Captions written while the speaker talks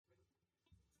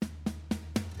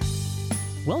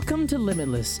Welcome to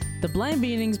Limitless, the Blind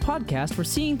Beginnings podcast where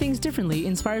seeing things differently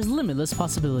inspires limitless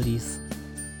possibilities.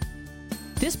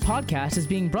 This podcast is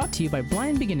being brought to you by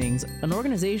Blind Beginnings, an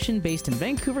organization based in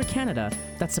Vancouver, Canada,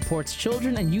 that supports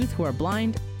children and youth who are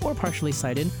blind or partially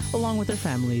sighted, along with their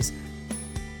families.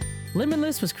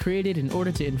 Limitless was created in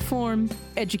order to inform,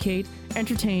 educate,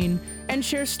 entertain, and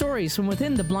share stories from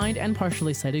within the blind and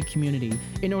partially sighted community,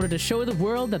 in order to show the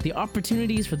world that the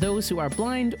opportunities for those who are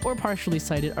blind or partially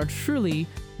sighted are truly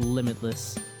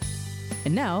limitless.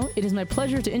 And now, it is my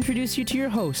pleasure to introduce you to your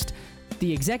host,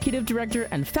 the Executive Director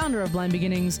and Founder of Blind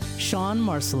Beginnings, Sean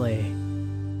Marcellet.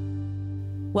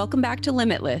 Welcome back to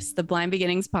Limitless, the Blind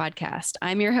Beginnings podcast.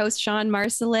 I'm your host, Sean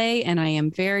Marcellet, and I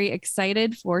am very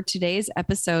excited for today's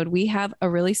episode. We have a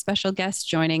really special guest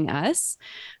joining us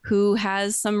who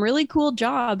has some really cool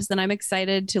jobs that I'm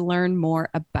excited to learn more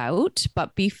about.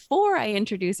 But before I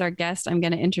introduce our guest, I'm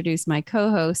going to introduce my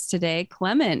co-host today,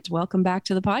 Clement. Welcome back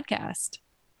to the podcast.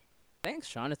 Thanks,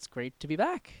 Sean. It's great to be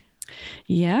back.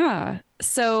 Yeah.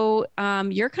 So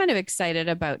you're kind of excited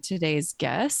about today's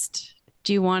guest.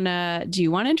 Do you want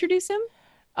to introduce him?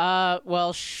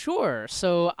 Well, sure.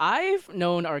 So I've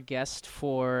known our guest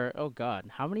for,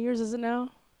 how many years is it now?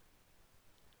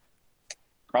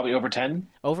 Probably over 10.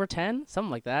 Over 10, something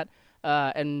like that.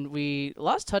 And we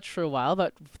lost touch for a while,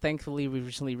 but thankfully we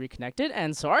recently reconnected.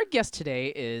 And so our guest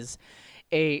today is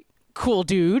a cool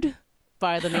dude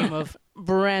by the name of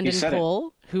Brandon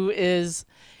Cole, who is,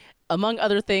 among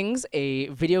other things, a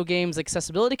video games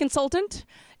accessibility consultant,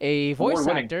 a voice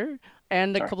actor,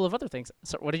 and a couple of other things.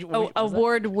 So what did you?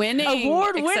 Award-winning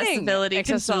accessibility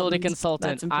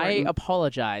consultant. I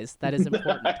apologize. That is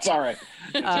important. That's all right.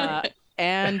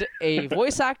 And a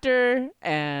voice actor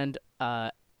and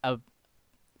a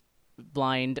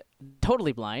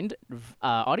totally blind,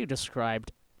 audio description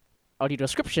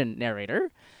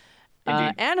narrator,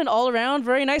 and an all-around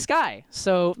very nice guy.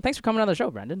 So thanks for coming on the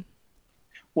show, Brandon.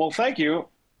 Well, thank you.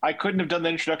 I couldn't have done the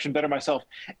introduction better myself,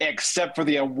 except for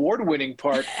the award-winning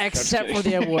part.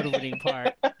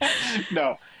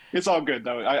 No, it's all good,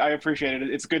 though. I appreciate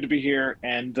it. It's good to be here,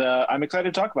 and I'm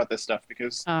excited to talk about this stuff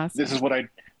because This is what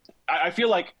I feel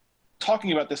like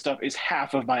talking about this stuff is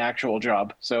half of my actual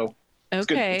job. So it's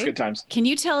good. It's good times. Can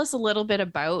you tell us a little bit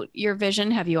about your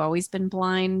vision? Have you always been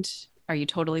blind? Are you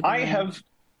totally blind?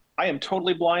 I am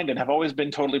totally blind and have always been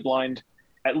totally blind.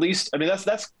 At least, I mean,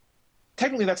 that's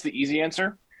technically that's the easy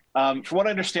answer. From what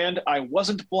I understand, I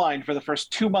wasn't blind for the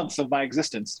first 2 months of my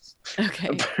existence.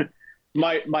 Okay.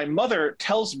 My mother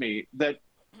tells me that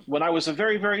when I was a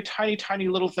very, very tiny, tiny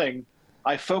little thing,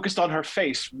 I focused on her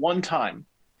face one time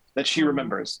that she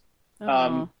remembers.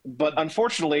 But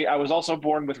unfortunately, I was also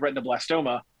born with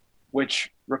retinoblastoma, which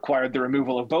required the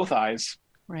removal of both eyes.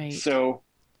 Right. So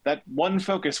that one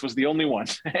focus was the only one.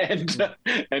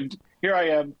 And here I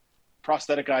am,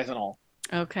 prosthetic eyes and all.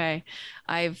 Okay.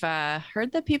 I've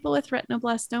heard that people with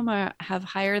retinoblastoma have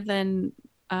higher than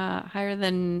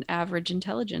average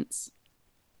intelligence.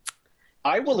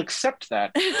 I will accept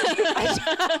that.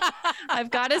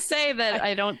 I've got to say that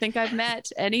I don't think I've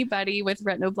met anybody with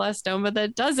retinoblastoma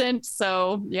that doesn't.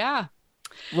 So yeah,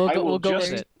 we'll go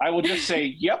with it. I will just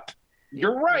say, yep,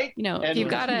 you're right. You know, if you've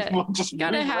got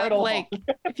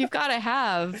to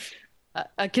have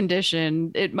a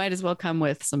condition, it might as well come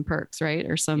with some perks, right?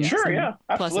 Or some absolutely.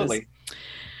 Pluses.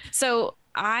 So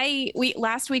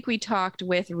last week we talked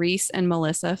with Reese and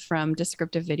Melissa from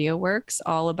Descriptive Video Works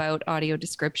all about audio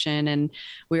description, and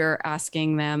we were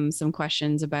asking them some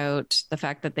questions about the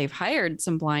fact that they've hired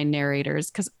some blind narrators,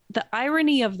 because the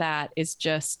irony of that is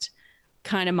just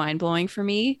kind of mind-blowing for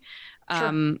me.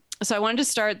 Sure. So I wanted to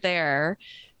start there,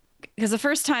 because the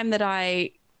first time that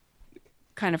I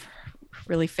kind of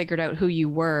really figured out who you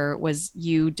were was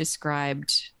you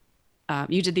described,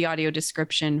 you did the audio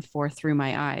description for Through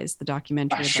My Eyes, the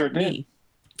documentary about sure did. me.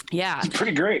 Yeah. It's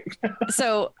pretty great.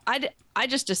 So I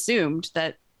just assumed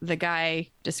that the guy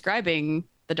describing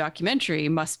the documentary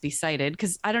must be sighted,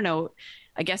 because I don't know,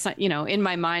 I guess, in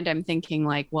my mind, I'm thinking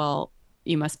like, well,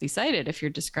 you must be sighted if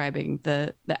you're describing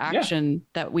the action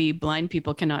that we blind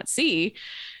people cannot see.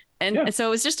 And so it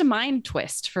was just a mind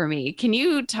twist for me. Can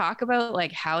you talk about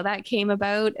like how that came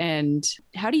about and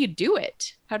how do you do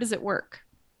it? How does it work?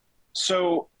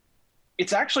 So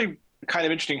it's actually kind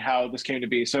of interesting how this came to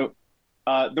be. So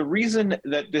the reason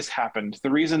that this happened, the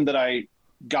reason that I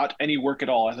got any work at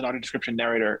all as an audio description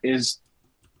narrator is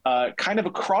kind of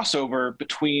a crossover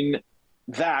between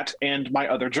that and my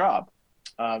other job,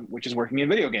 which is working in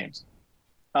video games.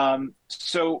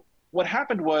 So what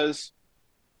happened was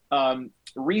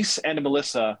Reese and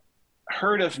Melissa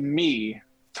heard of me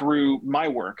through my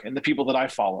work and the people that I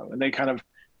follow. And they kind of,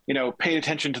 paid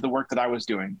attention to the work that I was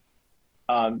doing,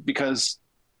 because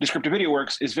Descriptive Video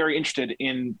Works is very interested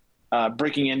in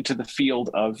breaking into the field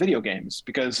of video games,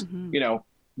 because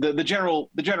the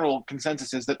general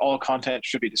consensus is that all content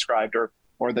should be described,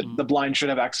 or that the blind should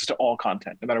have access to all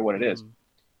content, no matter what it is.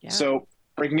 Yeah. So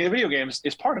breaking into video games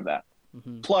is part of that.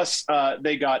 Plus,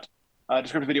 they got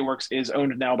Descriptive Video Works is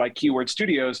owned now by Keyword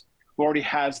Studios, who already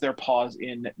has their paws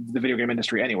in the video game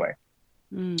industry anyway.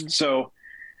 So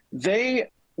they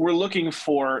were looking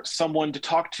for someone to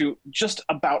talk to just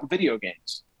about video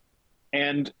games.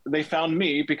 And they found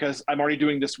me because I'm already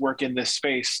doing this work in this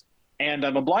space and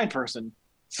I'm a blind person.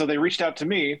 So they reached out to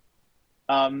me,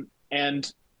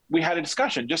 and we had a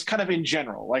discussion just kind of in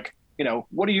general, like,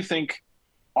 what do you think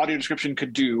audio description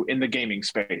could do in the gaming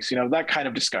space? That kind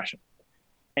of discussion.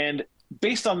 And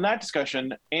based on that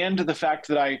discussion and the fact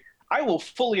that I will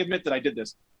fully admit that I did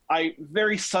this, I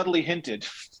very subtly hinted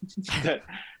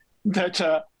that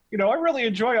I really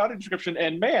enjoy audio description,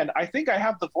 and man, I think I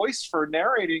have the voice for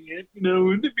narrating it.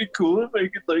 Wouldn't it be cool if I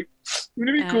could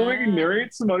wouldn't it be cool if I could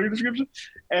narrate some audio description?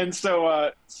 And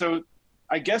so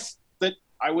I guess that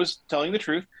I was telling the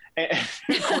truth,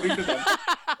 according to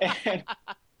them.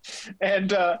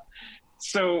 And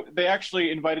so they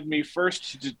actually invited me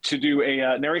first to do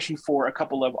a narration for a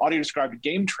couple of audio described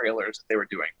game trailers that they were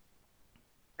doing.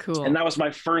 Cool. And that was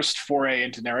my first foray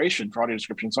into narration for audio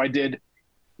description. So I did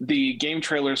the game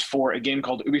trailers for a game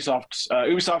called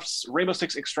Ubisoft's Rainbow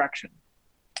Six Extraction.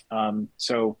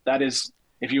 So that is,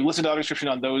 if you listen to audio description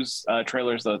on those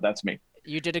trailers, that's me.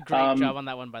 You did a great job on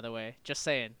that one, by the way. Just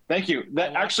saying. Thank you.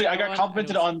 I got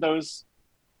complimented on those.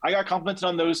 I got complimented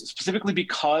on those specifically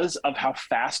because of how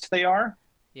fast they are.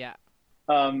 Yeah.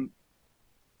 Very,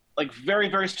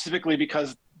 very specifically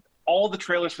because all the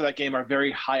trailers for that game are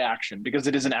very high action, because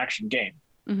it is an action game.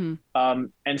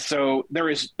 And so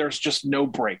there's just no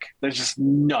break. There's just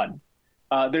none.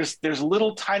 There's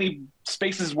little tiny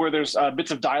spaces where there's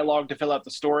bits of dialogue to fill out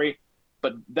the story,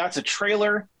 but that's a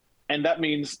trailer, and that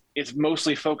means it's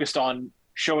mostly focused on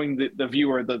showing the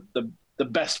viewer the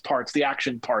best parts, the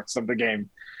action parts of the game.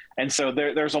 And so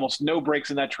there's almost no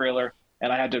breaks in that trailer,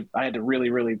 and I had to really,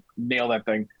 really nail that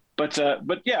thing. But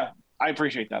yeah, I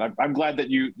appreciate that. I'm glad that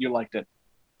you liked it.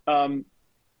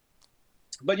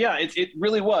 But yeah, it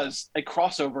really was a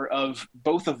crossover of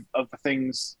both of the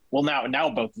things. Well, now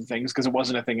both of the things, because it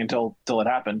wasn't a thing until it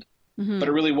happened. But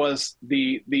it really was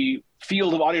the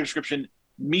field of audio description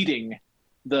meeting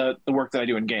the work that I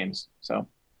do in games. So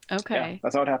okay, yeah,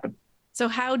 that's how it happened. So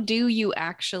how do you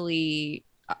actually?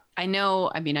 I know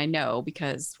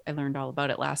because I learned all about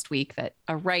it last week, that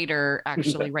a writer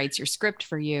actually writes your script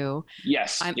for you.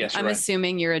 Yes. I'm right.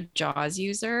 assuming you're a JAWS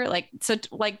user.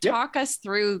 Talk us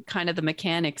through kind of the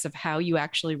mechanics of how you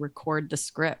actually record the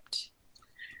script.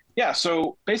 Yeah.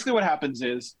 So basically what happens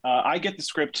is I get the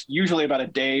script usually about a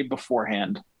day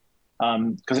beforehand,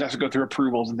 because it has to go through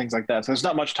approvals and things like that. So there's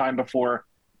not much time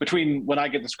between when I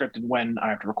get the script and when I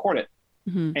have to record it.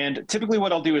 And typically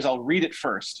what I'll do is I'll read it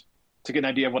first to get an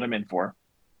idea of what I'm in for.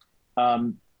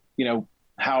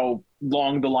 How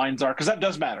long the lines are, because that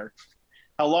does matter.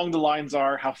 How long the lines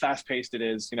are, how fast paced it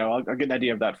is. I'll get an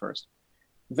idea of that first.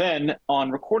 Then on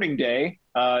recording day,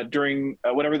 during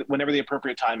whenever the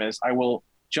appropriate time is, I will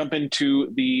jump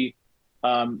into the.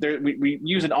 We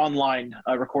use an online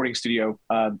recording studio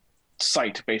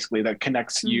site, basically, that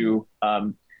connects you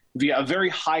via a very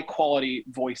high quality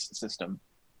voice system.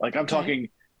 I'm talking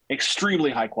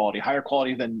extremely high quality, higher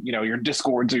quality than your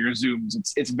Discords or your Zooms.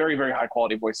 It's very, very high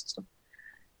quality voice system.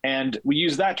 And we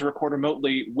use that to record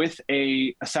remotely with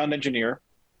a sound engineer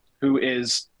who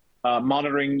is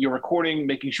monitoring your recording,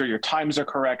 making sure your times are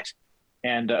correct,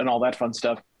 and all that fun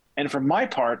stuff. And for my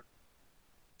part,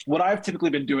 what I've typically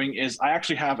been doing is I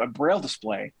actually have a Braille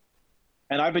display,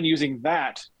 and I've been using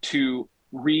that to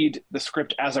read the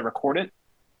script as I record it,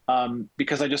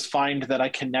 because I just find that I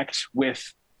connect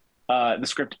with the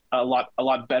script a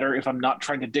lot better if I'm not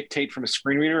trying to dictate from a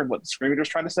screen reader and what the screen reader is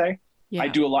trying to say. Yeah. I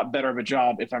do a lot better of a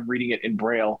job if I'm reading it in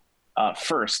Braille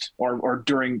first or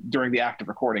during the act of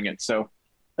recording it. So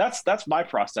that's my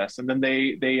process. And then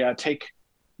they take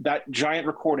that giant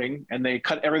recording and they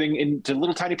cut everything into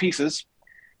little tiny pieces.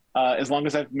 As long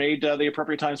as I've made the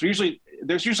appropriate times.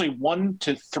 There's usually 1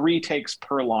 to 3 takes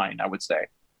per line, I would say.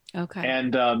 Okay.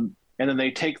 And then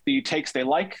they take the takes they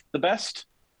like the best,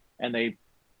 and they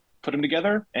put them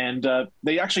together, and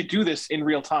they actually do this in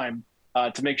real time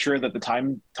to make sure that the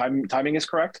timing is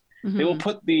correct. They will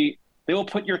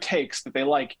put your takes that they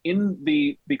like in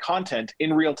the content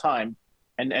in real time,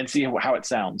 and see how it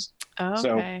sounds. Oh, okay.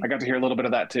 So I got to hear a little bit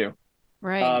of that too.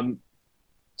 Right.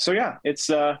 So yeah, it's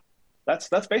That's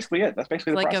basically it. That's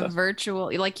basically It's the like process. a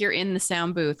virtual, like you're in the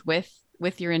sound booth with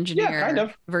your engineer. Yeah, kind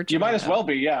of. Virtually. You might as well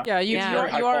be, yeah. Yeah, you, Yeah. you are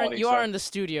High you are quality, you so- are in the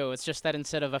studio. It's just that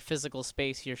instead of a physical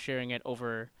space, you're sharing it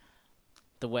over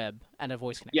the web and a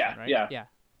voice connection. Yeah, right? yeah.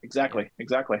 Exactly.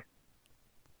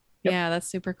 Yep. Yeah, that's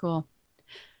super cool.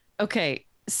 Okay,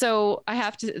 so I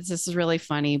have to. This is really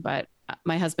funny, but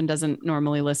my husband doesn't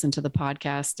normally listen to the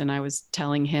podcast, and I was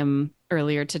telling him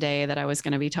earlier today that I was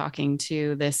going to be talking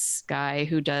to this guy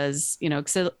who does,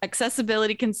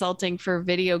 accessibility consulting for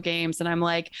video games, and I'm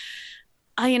like,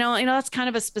 that's kind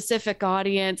of a specific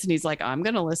audience, and he's like, I'm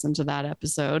going to listen to that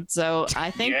episode. So I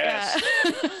think Yes.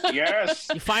 Yes.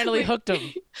 You finally hooked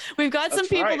him. we've got some That's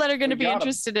people right. that are going to We be got 'em.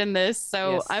 interested in this.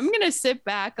 So Yes. I'm going to sit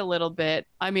back a little bit.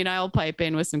 I mean, I'll pipe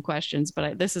in with some questions,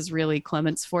 but this is really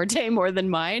Clement's forte more than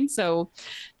mine. So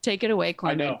take it away, I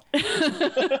Clement.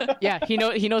 know. Yeah, he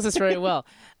knows this very well.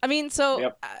 I mean, so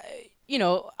Yep.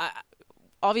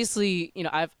 obviously,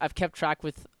 I've kept track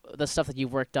with the stuff that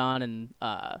you've worked on and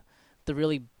the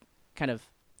really kind of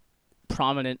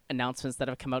prominent announcements that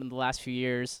have come out in the last few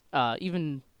years.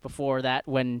 Even before that,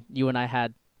 when you and I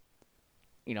had,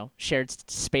 shared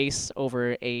space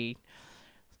over a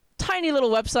tiny little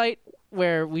website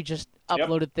where we just Yep.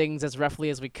 uploaded things as roughly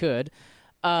as we could.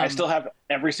 I still have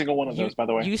every single one of those, by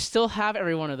the way. You still have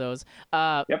every one of those.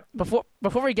 Yep.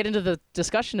 Before we get into the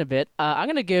discussion a bit, I'm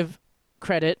going to give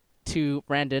credit to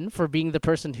Brandon for being the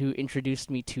person who introduced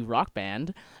me to Rock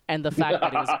Band and the fact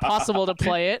that it was possible to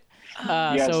play it.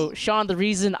 Yes. So, Sean, the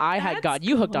reason I had That's got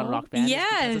you hooked on cool. Rock Band is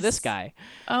because of Yes. this guy.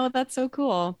 Oh, that's so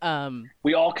cool.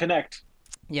 We all connect.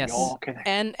 Yes. We all connect.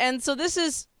 And so this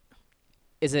is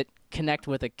it connect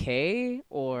with a K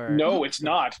or No, it's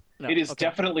not. No, It is okay.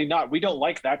 definitely not. We don't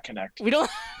like that connect. We don't.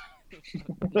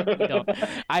 We don't.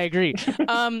 I agree.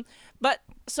 But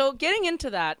so getting into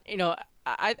that,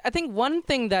 I think one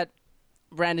thing that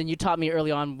Brandon, you taught me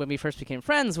early on when we first became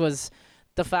friends was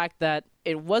the fact that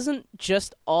it wasn't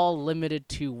just all limited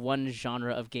to one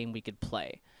genre of game we could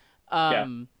play.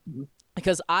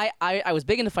 Because I was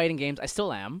big into fighting games. I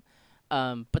still am.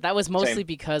 But that was mostly Same.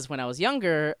 because when I was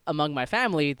younger, among my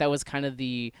family, that was kind of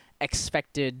the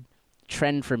expected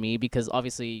trend for me because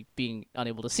obviously being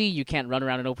unable to see, you can't run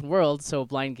around an open world, so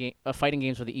fighting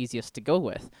games were the easiest to go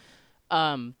with.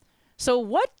 So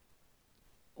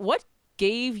what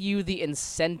gave you the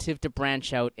incentive to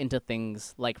branch out into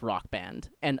things like Rock Band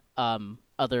and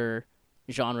other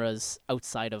genres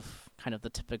outside of kind of the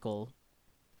typical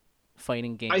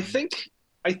fighting game? I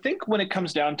think when it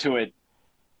comes down to it,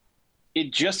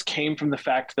 it just came from the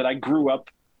fact that I grew up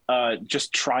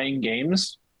just trying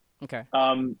games. Okay.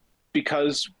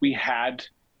 Because we had,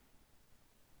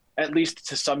 at least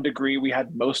to some degree, we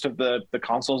had most of the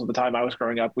consoles at the time I was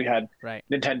growing up. We had Right.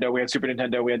 Nintendo, we had Super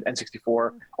Nintendo, we had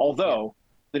N64. Although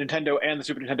the Nintendo and the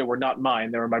Super Nintendo were not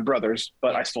mine; they were my brother's,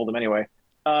 but I stole them anyway.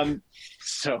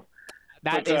 So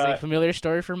That but, is a familiar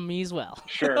story for me as well.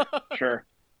 sure.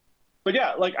 But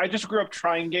yeah, like I just grew up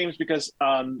trying games because,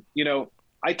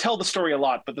 I tell the story a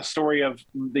lot, but the story of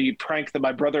the prank that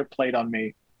my brother played on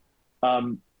me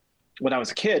when I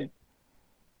was a kid,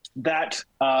 that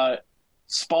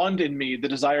spawned in me the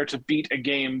desire to beat a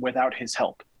game without his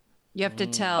help. You have to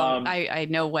tell. I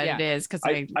know what yeah. it is because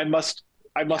I must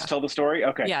tell the story.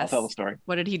 Okay, Yes. I'll tell the story.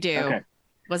 what did he do? Okay.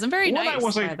 Wasn't very When I nice,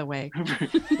 was a- by the way.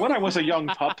 When I was a young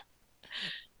pup,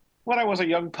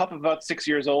 about 6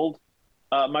 years old,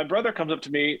 my brother comes up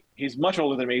to me. He's much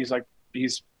older than me.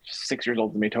 He's 6 years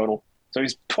older than me total. So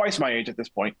he's twice my age at this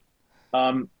point.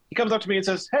 He comes up to me and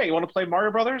says, "Hey, you want to play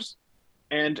Mario Brothers?"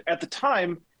 And at the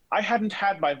time, I hadn't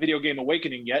had my video game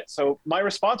awakening yet. So my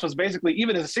response was basically,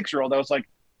 even as a 6-year-old, I was like,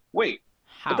 wait,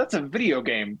 How? but that's a video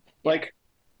game. Like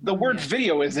the word Yeah.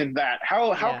 video is in that.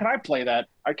 How Yeah. can I play that?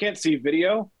 I can't see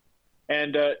video.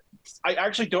 And I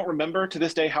actually don't remember to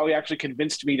this day how he actually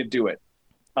convinced me to do it.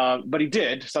 But he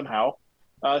did somehow.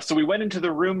 So we went into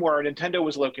the room where our Nintendo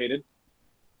was located.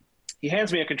 He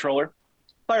hands me a controller,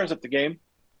 fires up the game,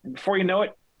 and before you know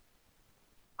it,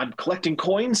 I'm collecting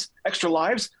coins, extra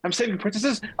lives. I'm saving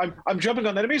princesses. I'm jumping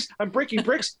on enemies. I'm breaking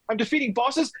bricks. I'm defeating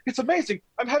bosses. It's amazing.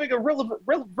 I'm having a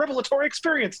revelatory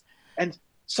experience. And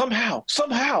somehow,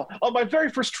 on my very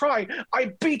first try,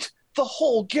 I beat the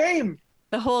whole game.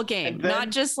 The whole game, And then not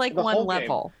just like the one whole game.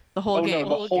 level. The whole Oh game.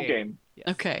 no, the whole game.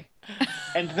 Okay.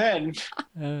 And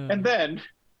then,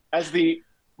 as the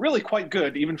really quite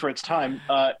good, even for its time,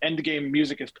 end game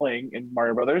music is playing in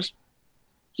Mario Brothers,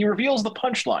 he reveals the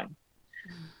punchline.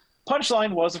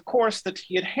 Punchline was, of course, that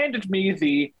he had handed me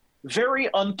the very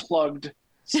unplugged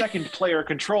second player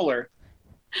controller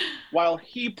while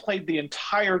he played the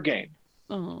entire game.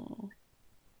 Oh.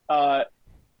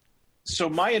 So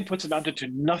my inputs amounted to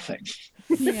nothing.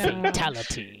 Yeah.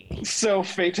 Fatality. So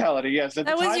fatality, yes. At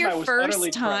That the was time, your I was first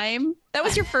utterly time. That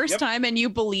was your first Yep. time, and you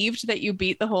believed that you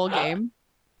beat the whole game.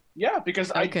 Yeah,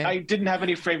 because Okay. I didn't have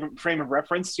any frame of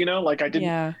reference. Like I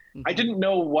Yeah. didn't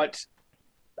know what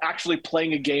actually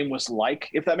playing a game was like,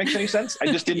 if that makes any sense. I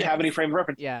just didn't have any frame of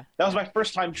reference. Yeah. That was my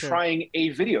first time Sure. trying a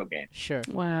video game. Sure.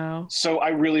 Wow. So I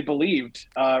really believed,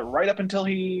 right up until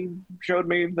he showed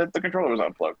me that the controller was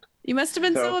unplugged. You must have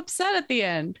been so So- upset at the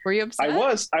end. Were you upset? I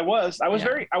was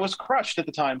Yeah. I was crushed at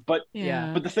the time, but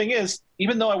Yeah. the thing is,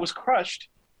 even though I was crushed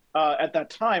at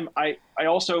that time, I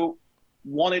also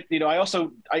wanted,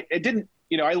 I didn't,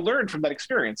 I learned from that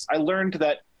experience. I learned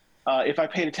that if I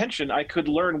paid attention, I could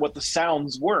learn what the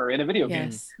sounds were in a video game.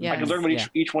 Yes. I could Yes. learn what Yeah.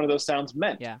 each one of those sounds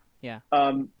meant. Yeah. Yeah.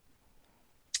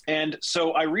 And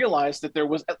so I realized that there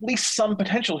was at least some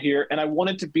potential here, and I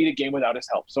wanted to beat a game without his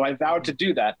help. So I vowed to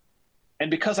do that. And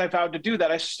because I vowed to do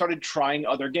that, I started trying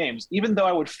other games, even though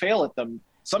I would fail at them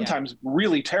sometimes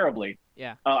really terribly.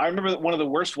 Yeah. I remember that one of the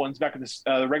worst ones back in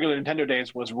the regular Nintendo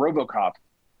days was RoboCop.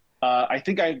 I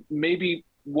think I maybe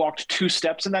walked 2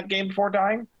 steps in that game before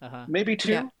dying, Uh-huh. maybe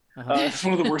 2. Yeah. Uh-huh. It's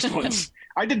one of the worst ones.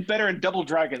 I did better in Double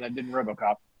Dragon than I did in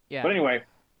RoboCop. Yeah. But anyway,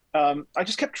 I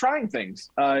just kept trying things,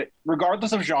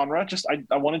 regardless of genre. Just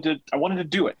I wanted to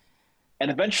do it, and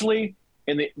eventually,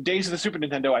 in the days of the Super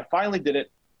Nintendo, I finally did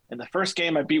it. And the first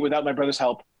game I beat without my brother's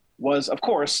help was, of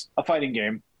course, a fighting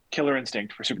game, Killer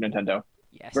Instinct for Super Nintendo.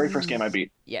 Yes. Very first game I beat.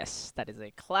 Yes, that is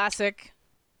a classic.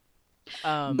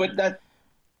 But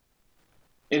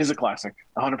it is a classic,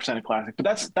 100% a classic. But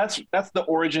that's the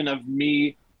origin of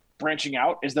me branching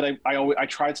out. Is that I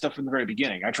tried stuff from the very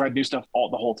beginning. I tried new stuff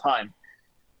the whole time.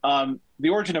 The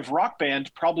origin of Rock Band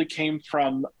probably came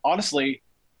from, honestly,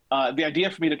 the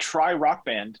idea for me to try Rock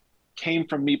Band came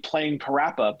from me playing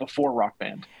Parappa before Rock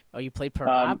Band. Oh, you played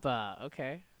Parappa.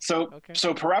 Okay. So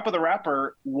Parappa the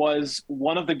Rapper was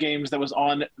one of the games that was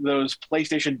on those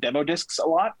PlayStation demo discs a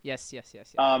lot. Yes.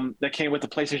 That came with the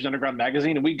PlayStation Underground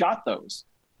magazine, and we got those.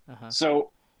 Uh-huh.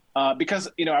 So because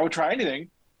I would try anything,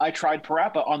 I tried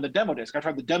Parappa on the demo disc. I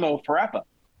tried the demo of Parappa,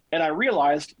 and I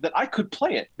realized that I could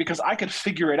play it because I could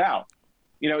figure it out.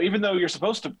 Even though you're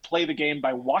supposed to play the game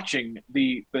by watching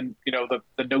the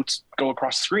notes go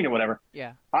across the screen or whatever,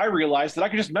 Yeah. I realized that I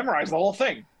could just memorize the whole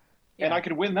thing, and Yeah. I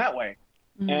could win that way.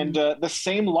 Mm. And the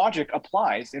same logic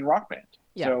applies in Rock Band.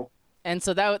 Yeah. So And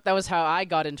so that was how I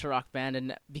got into Rock Band,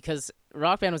 and because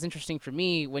Rock Band was interesting for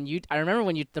me I remember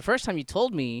when the first time you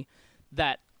told me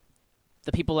that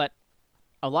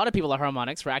a lot of people at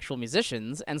Harmonix were actual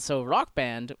musicians, and so Rock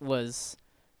Band was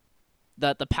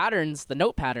the patterns, the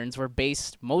note patterns were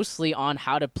based mostly on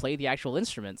how to play the actual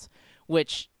instruments,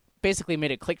 which basically made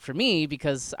it click for me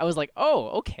because I was like, oh,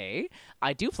 okay,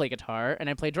 I do play guitar and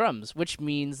I play drums, which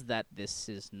means that this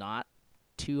is not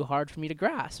too hard for me to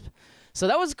grasp. So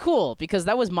that was cool because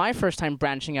that was my first time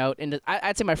branching out into,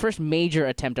 I'd say my first major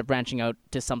attempt at branching out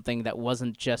to something that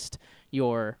wasn't just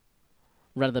your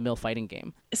run-of-the-mill fighting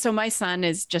game. So my son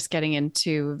is just getting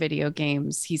into video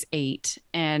games. He's 8,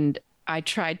 and I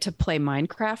tried to play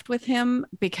Minecraft with him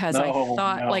because I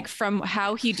thought, like, from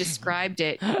how he described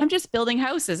it, I'm just building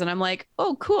houses. And I'm like,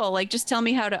 oh, cool. Like, just tell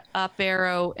me how to up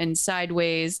arrow and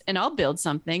sideways, and I'll build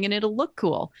something and it'll look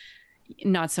cool.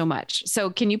 Not so much. So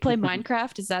can you play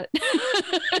Minecraft? Is that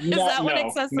one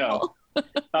accessible?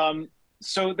 No.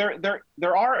 So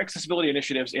there are accessibility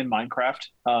initiatives in Minecraft.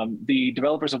 The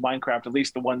developers of Minecraft, at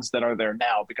least the ones that are there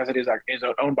now, because it is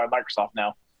owned by Microsoft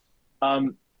now,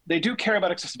 they do care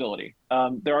about accessibility.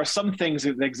 There are some things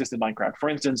that exist in Minecraft. For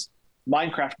instance,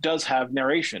 Minecraft does have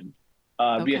narration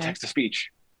via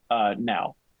text-to-speech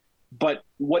now. But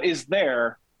what is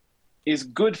there is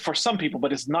good for some people,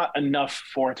 but it's not enough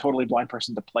for a totally blind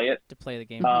person to play it. To play the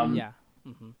game, yeah.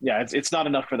 Mm-hmm. Yeah, it's not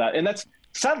enough for that. And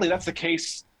sadly that's the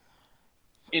case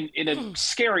in a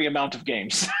scary amount of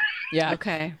games. Yeah.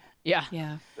 Okay. Yeah.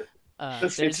 Yeah.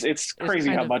 It's crazy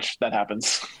how much that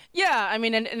happens. Yeah, I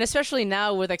mean, and especially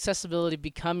now with accessibility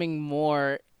becoming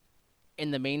more in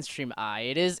the mainstream eye,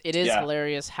 it is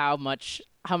hilarious how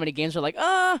many games are like,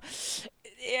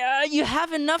 yeah, you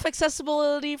have enough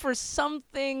accessibility for some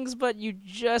things, but you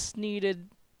just needed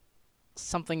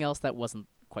something else that wasn't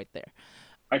quite there.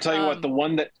 I tell you what, the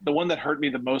one that hurt me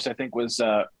the most, I think, was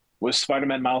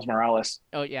Spider-Man Miles Morales.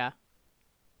 Oh yeah,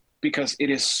 because it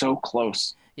is so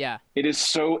close. Yeah, it is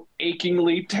so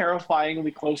achingly,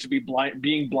 terrifyingly close to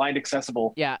being blind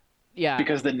accessible. Yeah.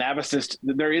 Because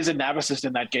there is a nav assist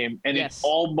in that game, and it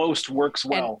almost works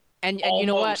well. And you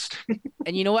know what?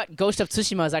 And you know what? Ghost of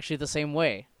Tsushima is actually the same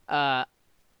way. At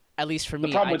least for me.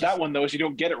 The problem with that one though is you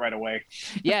don't get it right away.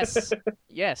 Yes,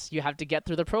 you have to get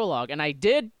through the prologue, and I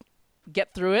did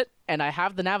get through it, and I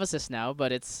have the Navisis now,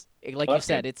 but it's like Well, you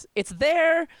said, good. it's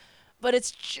there, but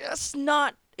it's just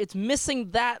not. It's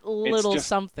missing that little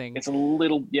something. It's a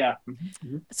little, yeah.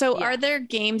 Mm-hmm. So Yeah. are there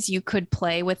games you could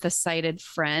play with a sighted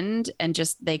friend and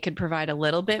just they could provide a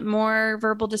little bit more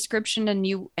verbal description and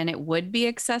it would be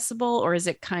accessible, or is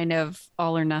it kind of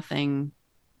all or nothing?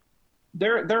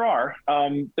 There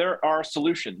are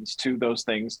solutions to those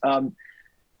things.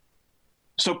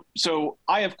 So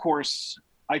I, of course,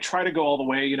 I try to go all the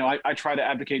way. You know, I try to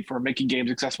advocate for making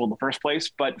games accessible in the first place.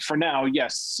 But for now,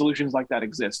 yes, solutions like that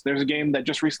exist. There's a game that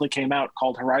just recently came out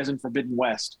called Horizon Forbidden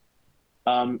West.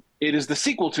 It is the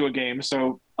sequel to a game.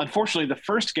 So unfortunately, the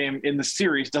first game in the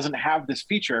series doesn't have this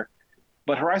feature.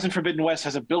 But Horizon Forbidden West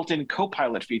has a built-in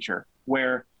co-pilot feature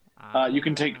where you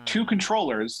can take two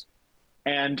controllers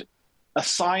and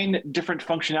assign different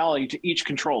functionality to each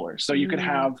controller. So you could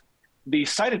have the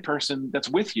sighted person that's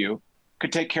with you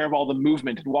could take care of all the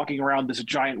movement and walking around this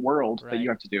giant world that you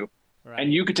have to do. Right.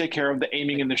 And you could take care of the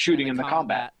aiming and the shooting and the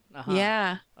combat. Uh-huh.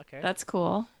 Yeah. Okay. That's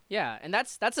cool. Yeah, and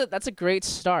that's a great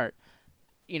start.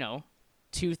 You know,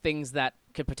 two things that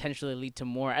could potentially lead to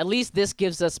more. At least this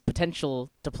gives us potential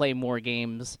to play more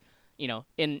games, you know,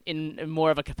 in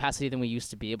more of a capacity than we used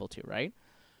to be able to, right?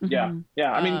 Yeah.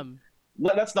 Yeah. I mean,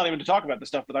 that's not even to talk about the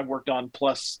stuff that I've worked on,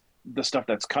 plus the stuff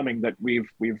that's coming that we've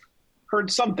heard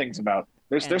some things about.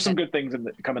 There's some good things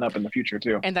coming up in the future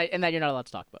too. And that you're not allowed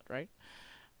to talk about, right?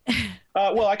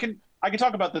 Well, I can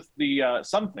talk about the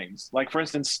some things. Like for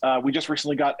instance, we just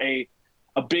recently got a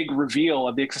big reveal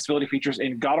of the accessibility features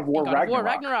in God of War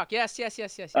Ragnarok. Yes.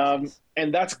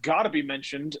 And that's got to be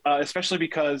mentioned, especially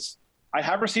because I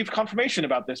have received confirmation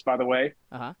about this, by the way.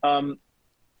 Uh-huh.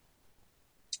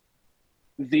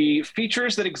 The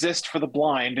features that exist for the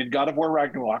blind in God of War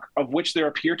Ragnarok, of which there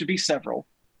appear to be several,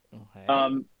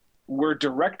 Okay. were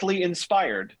directly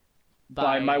inspired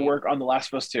by my work on The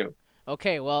Last of Us 2.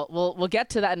 Okay, well, we'll get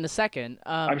to that in a second.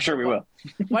 I'm sure we will.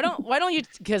 why don't you?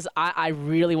 Because I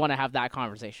really want to have that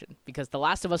conversation because The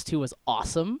Last of Us 2 was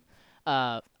awesome.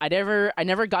 I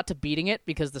never got to beating it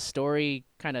because the story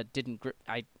kind of didn't grip.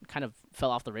 I kind of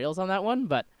fell off the rails on that one,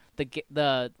 but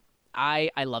I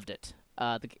loved it.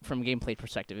 From a gameplay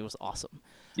perspective, it was awesome.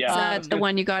 Yeah, Is that the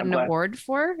one you got an award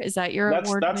for? Is that your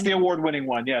award? That's the award-winning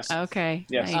one. Yes. Okay.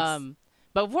 Yes. Nice.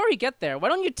 But before we get there, why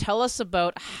don't you tell us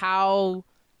about how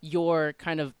your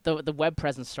kind of the web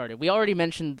presence started? We already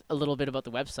mentioned a little bit about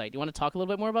the website. Do you want to talk a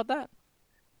little bit more about that?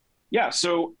 Yeah.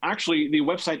 So actually, the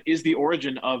website is the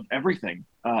origin of everything,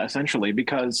 essentially,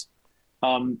 because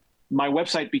my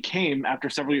website became after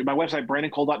several years. My website,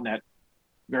 BrandonCole.net,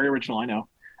 very original, I know.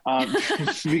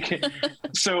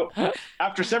 So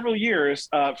after several years,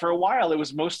 for a while, it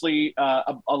was mostly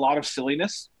a lot of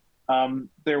silliness.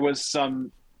 There was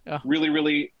some really,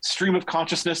 really stream of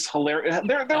consciousness, hilarious.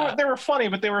 They were funny,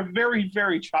 but they were very,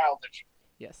 very childish.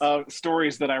 Yes.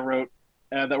 Stories that I wrote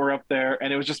that were up there,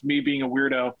 and it was just me being a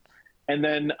weirdo. And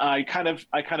then I kind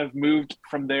of moved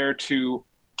from there to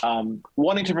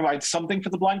wanting to provide something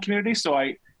for the blind community. So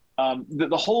the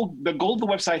goal of the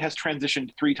website has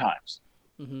transitioned 3 times.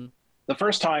 Mm-hmm. The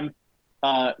first time,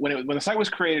 when the site was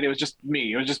created, it was just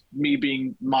me. It was just me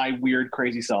being my weird,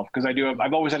 crazy self because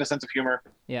I've always had a sense of humor.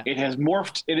 Yeah. It has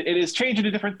morphed. It has changed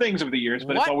into different things over the years,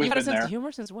 but it's always you had been a sense there. of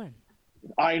humor since when?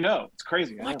 I know, it's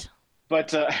crazy. I know.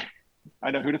 But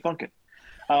I know who to thunk it.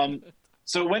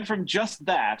 So it went from just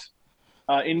that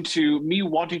into me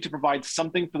wanting to provide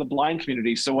something for the blind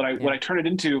community. So what I turned it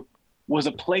into was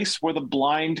a place where the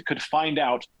blind could find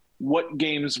out what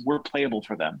games were playable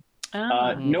for them.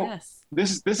 Yes.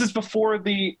 This is before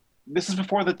the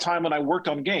time when I worked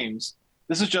on games.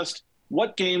 This is just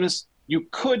what games you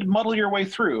could muddle your way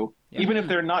through, even if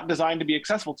they're not designed to be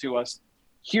accessible to us.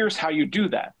 Here's how you do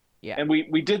that. Yeah. And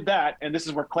we did that, and this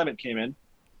is where Clement came in.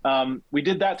 We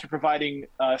did that through providing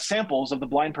samples of the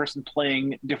blind person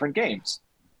playing different games.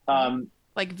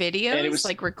 Like videos,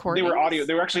 like recordings? They were audio.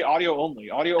 They were actually audio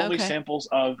only samples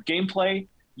of gameplay.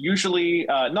 Usually,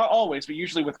 not always, but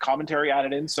usually with commentary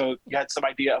added in, so you had some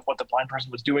idea of what the blind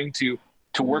person was doing to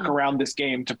work around this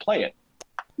game to play it.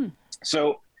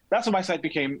 So that's what my site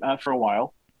became for a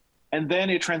while, and then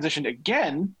it transitioned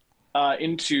again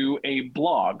into a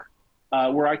blog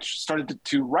where I started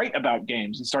to write about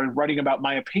games and started writing about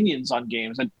my opinions on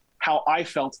games and how I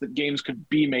felt that games could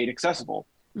be made accessible.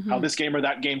 How this game or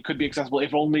that game could be accessible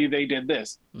if only they did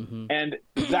this. And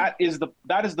that is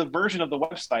the version of the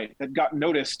website that got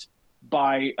noticed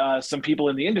by some people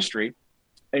in the industry,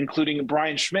 including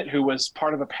Brian Schmidt, who was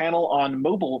part of a panel on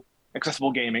mobile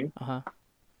accessible gaming.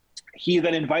 He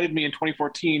then invited me in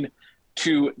 2014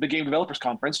 to the Game Developers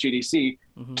Conference, GDC,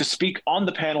 to speak on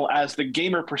the panel as the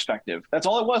gamer perspective. That's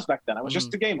all it was back then. I was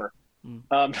just a gamer.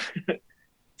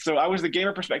 So I was the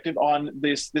gamer perspective on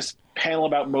this panel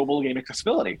about mobile game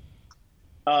accessibility.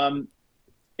 And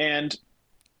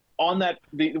on that,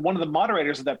 one of the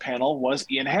moderators of that panel was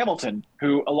Ian Hamilton,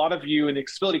 who a lot of you in the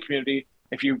accessibility community,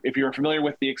 if you're familiar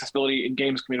with the accessibility in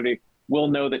games community, will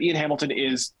know that Ian Hamilton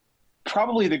is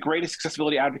probably the greatest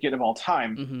accessibility advocate of all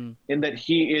time, in that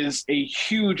he is a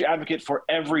huge advocate for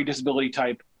every disability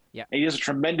type. Yeah. And he does a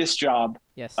tremendous job.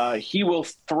 Yes. He will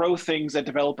throw things at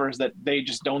developers that they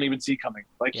just don't even see coming.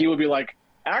 Like he will be like,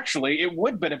 actually, it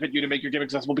would benefit you to make your game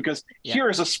accessible because here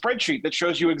is a spreadsheet that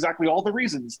shows you exactly all the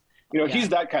reasons. He's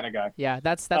that kind of guy. Yeah,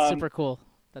 that's super cool.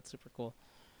 That's super cool.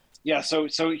 Yeah, so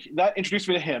that introduced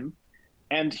me to him,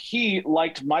 and he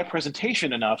liked my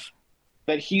presentation enough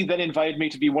that he then invited me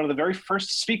to be one of the very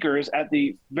first speakers at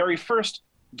the very first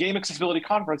Game Accessibility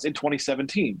Conference in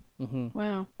 2017.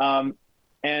 Wow.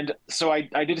 And so I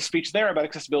did a speech there about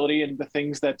accessibility and the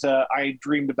things that I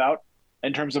dreamed about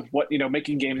in terms of what,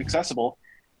 making games accessible.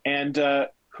 And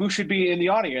who should be in the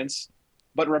audience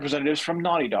but representatives from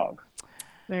Naughty Dog.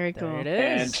 Very cool. There it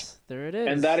is. There it is.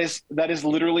 And that is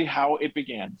literally how it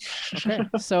began. Okay.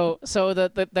 So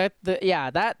that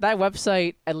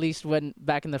website, at least when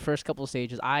back in the first couple of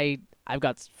stages, I've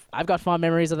got fond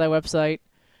memories of that website.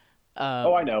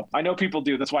 I know people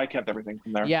do. That's why I kept everything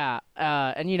from there. Yeah.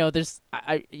 And there's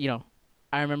I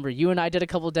remember you and I did a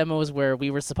couple of demos where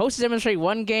we were supposed to demonstrate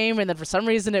one game, and then for some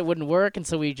reason it wouldn't work, and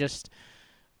so we just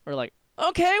were like,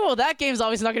 okay, well that game's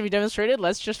obviously not going to be demonstrated.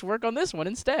 Let's just work on this one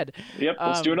instead. Yep,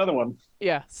 let's do another one.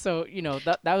 Yeah, so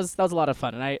that was a lot of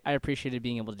fun, and I appreciated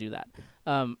being able to do that.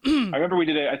 I remember we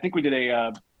did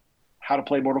a how to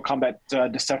play Mortal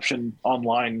Kombat Deception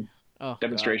online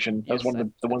demonstration. That was one of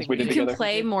the ones we did together. You can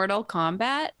play Mortal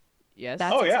Kombat? Yes.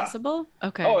 That's accessible?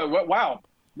 Okay. Oh, wow.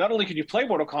 Not only can you play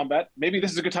Mortal Kombat, maybe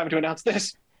this is a good time to announce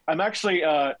this. I'm actually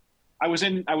I was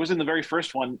in the very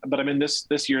first one, but I'm in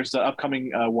this year's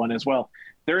upcoming one as well.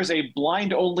 There is a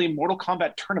blind only Mortal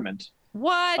Kombat tournament.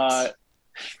 What?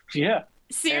 Yeah.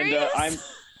 Serious?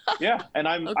 And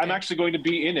I'm Okay. I'm actually going to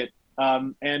be in it.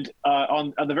 On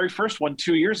the very first one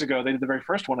 2 years ago, they did the very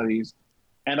first one of these,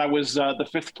 and I was the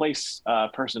fifth place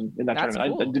person in that That's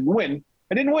tournament. cool.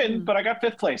 I didn't win, but I got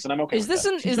fifth place, and I'm okay. Is this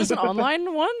an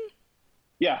online one?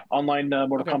 Yeah, online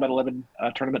Mortal Kombat 11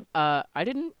 tournament. I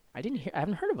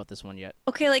haven't heard about this one yet.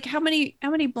 Okay, like how many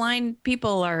blind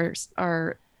people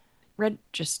are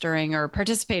registering or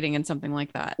participating in something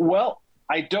like that? Well,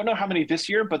 I don't know how many this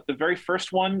year, but the very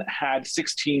first one had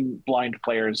 16 blind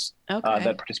players that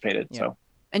participated. Yeah. So,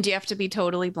 And do you have to be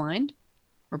totally blind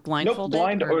or blindfolded? nope,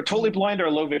 blind or totally blind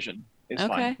or low vision is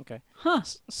fine. Okay. Huh.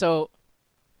 So,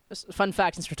 fun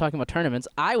fact, since we're talking about tournaments,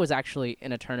 I was actually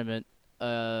in a tournament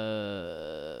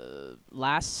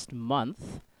last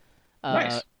month.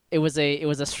 Nice. It was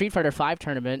a Street Fighter V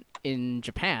tournament in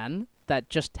Japan that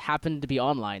just happened to be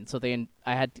online. So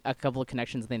I had a couple of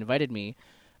connections. They invited me.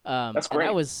 That's great.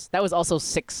 And that was also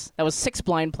six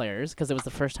blind players because it was the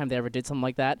first time they ever did something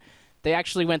like that. They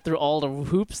actually went through all the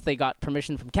hoops. They got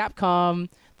permission from Capcom.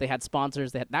 They had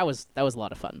sponsors. That was a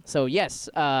lot of fun. So yes,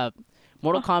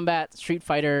 Mortal Kombat, Street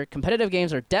Fighter, competitive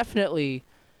games are definitely.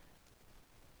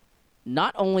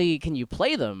 Not only can you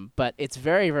play them, but it's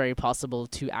very, very possible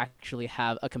to actually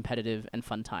have a competitive and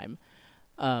fun time.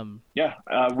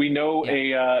 We know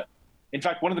in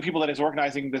fact, one of the people that is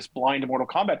organizing this blind Mortal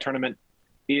Kombat tournament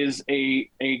is a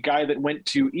guy that went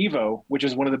to EVO, which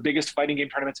is one of the biggest fighting game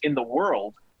tournaments in the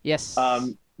world. Yes.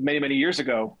 Many, many years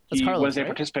ago. That's he Carlos, was a right?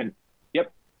 participant.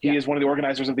 Yep. He is one of the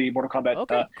organizers of the Mortal Kombat.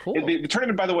 Okay, cool. The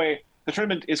tournament, by the way, the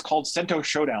tournament is called Sento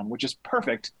Showdown, which is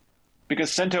perfect because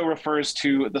Sento refers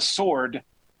to the sword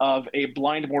of a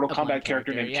blind Mortal Kombat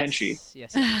character named Kenshi.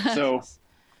 Yes. So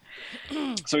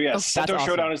yes, Sento awesome.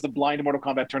 Showdown is the blind Mortal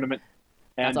Kombat tournament,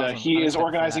 and That's awesome. he I'm is excited for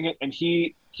organizing it, and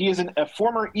he is a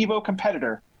former EVO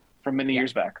competitor from many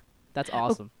years back. That's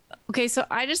awesome. Okay, so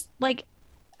I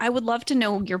would love to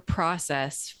know your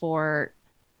process for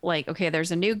okay,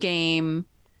 there's a new game,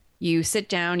 you sit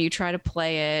down, you try to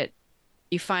play it,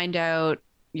 you find out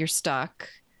you're stuck.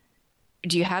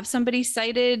 Do you have somebody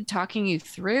cited talking you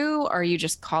through? Or are you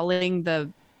just calling the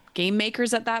game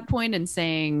makers at that point and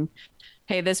saying,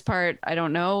 hey, this part, I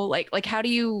don't know. Like how do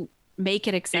you make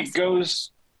it accessible? It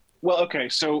goes, well, okay,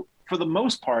 so for the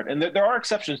most part, and there are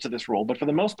exceptions to this rule, but for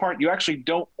the most part, you actually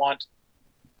don't want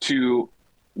to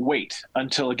wait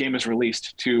until a game is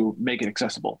released to make it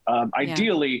accessible.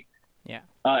 Ideally,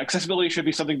 accessibility should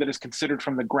be something that is considered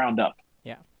from the ground up.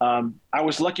 Yeah. I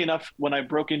was lucky enough when I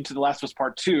broke into The Last of Us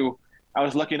Part 2 I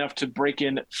was lucky enough to break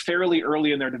in fairly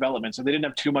early in their development, so they didn't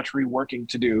have too much reworking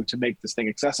to do to make this thing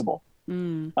accessible.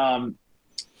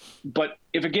 But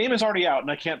if a game is already out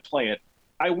and I can't play it,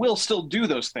 I will still do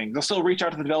those things. I'll still reach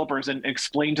out to the developers and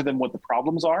explain to them what the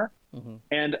problems are.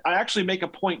 And I actually make a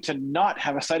point to not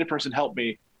have a sighted person help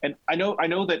me. And I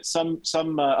know that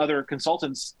some other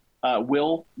consultants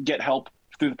will get help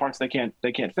through the parts they can't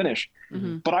finish.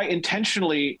 But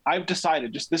I've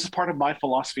decided, just this is part of my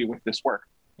philosophy with this work,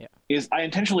 is I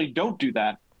intentionally don't do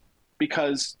that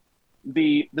because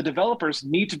the developers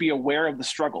need to be aware of the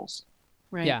struggles.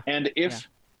 Right. Yeah. And if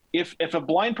a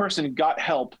blind person got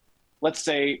help, let's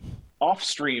say off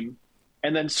stream,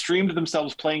 and then streamed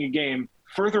themselves playing a game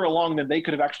further along than they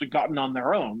could have actually gotten on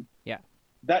their own,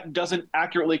 that doesn't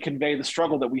accurately convey the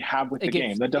struggle that we have with the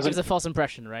game. That doesn't. It gives a false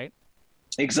impression, right?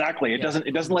 Exactly. It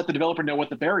doesn't let the developer know what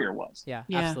the barrier was. Yeah,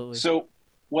 absolutely. So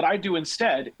what I do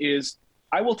instead is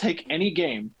I will take any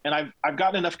game, and I've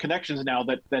gotten enough connections now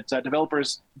that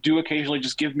developers do occasionally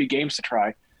just give me games to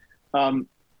try.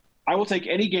 I will take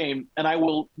any game and I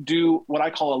will do what I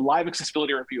call a live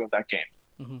accessibility review of that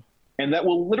game. And that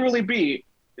will literally be,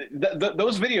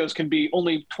 those videos can be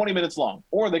only 20 minutes long,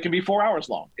 or they can be 4 hours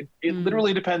long. It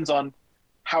literally depends on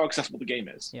how accessible the game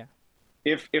is. Yeah.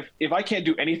 If I can't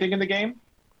do anything in the game,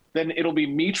 then it'll be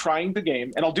me trying the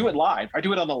game, and I'll do it live. I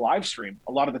do it on the live stream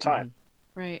a lot of the time.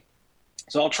 Right.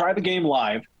 So I'll try the game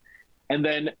live, and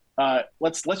then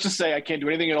let's just say I can't do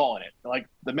anything at all in it. Like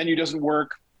the menu doesn't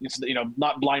work. It's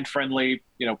not blind friendly.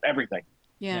 Everything.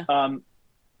 Yeah.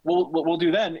 What we'll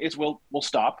do then is we'll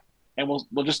stop and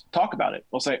we'll just talk about it.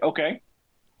 We'll say, okay,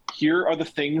 here are the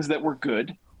things that were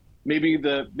good. Maybe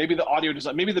the audio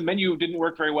design, maybe the menu didn't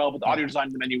work very well, but the audio design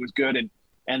of the menu was good,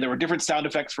 and there were different sound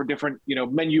effects for different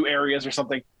menu areas or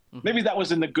something. Maybe that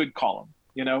was in the good column.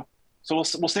 So we'll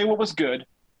say what was good,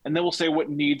 and then we'll say what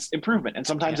needs improvement, and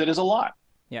sometimes it is a lot.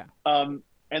 Yeah.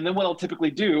 And then what I'll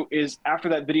typically do is after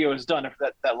that video is done,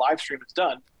 after that live stream is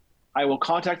done, I will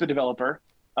contact the developer,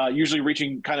 usually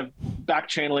reaching kind of back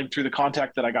channeling through the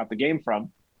contact that I got the game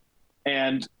from,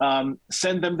 and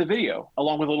send them the video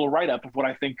along with a little write-up of what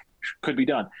I think could be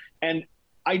done. And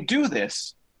I do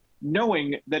this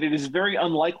knowing that it is very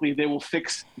unlikely they will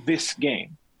fix this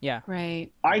game. Yeah. Right.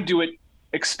 I do it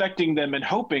expecting them and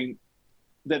hoping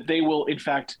that they will, in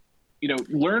fact,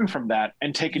 learn from that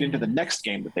and take it into the next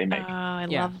game that they make. Oh, I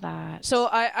love that. So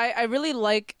I really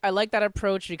like that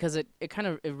approach because it kind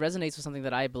of resonates with something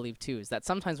that I believe too, is that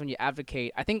sometimes when you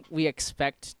advocate, I think we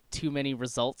expect too many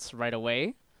results right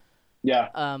away. Yeah.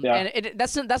 And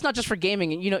that's not just for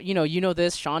gaming. And you know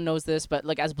this, Sean knows this, but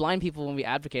like as blind people, when we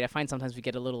advocate, I find sometimes we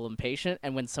get a little impatient,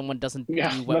 and when someone doesn't do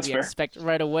what we expect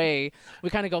right away,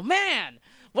 we kind of go, man,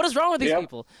 what is wrong with these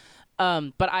people?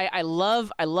 But I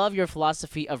love your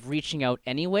philosophy of reaching out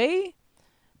anyway,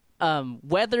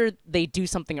 whether they do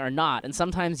something or not. And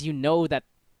sometimes that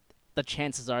the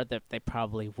chances are that they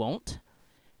probably won't.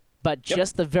 But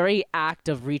just the very act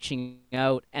of reaching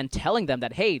out and telling them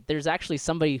that, hey, there's actually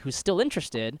somebody who's still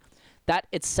interested, that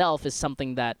itself is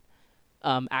something that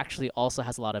actually also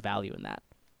has a lot of value in that.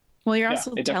 Well, you're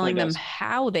also telling them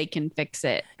how they can fix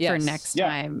it for next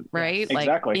time, right? Yes,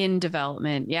 exactly. Like in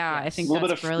development. Yeah, I think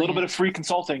that's brilliant. A little bit of free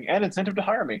consulting and incentive to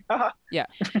hire me. Yeah.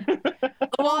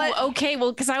 Well, okay.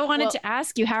 Well, because I wanted to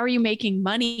ask you, how are you making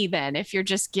money then? If you're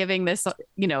just giving this,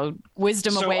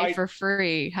 wisdom away for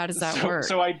free, how does that work?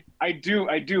 So I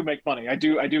do make money. I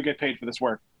do get paid for this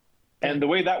work, and the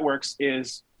way that works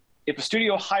is, if a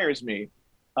studio hires me,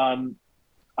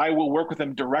 I will work with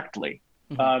them directly.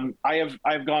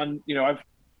 I've gone,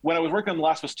 when I was working on The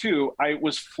Last of Us 2, I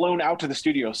was flown out to the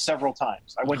studio several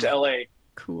times. I went to LA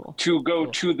to go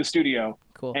to the studio.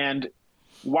 Cool. And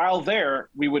while there,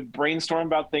 we would brainstorm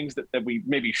about things that we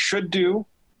maybe should do.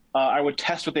 I would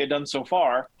test what they had done so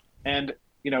far and,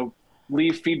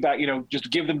 leave feedback,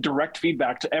 just give them direct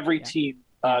feedback to every team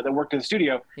that worked in the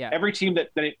studio. Yeah. Every team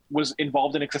that it was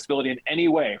involved in accessibility in any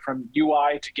way, from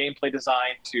UI to gameplay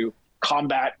design to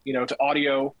combat, to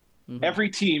audio. Every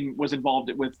team was involved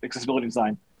with accessibility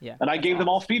design, and I gave them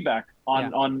all feedback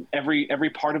on every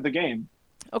part of the game.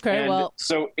 Okay,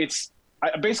 so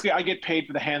I get paid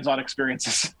for the hands-on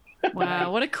experiences.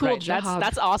 Wow, what a cool job!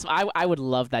 That's awesome. I would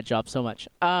love that job so much.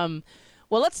 Well,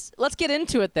 let's get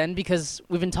into it then, because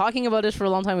we've been talking about this for a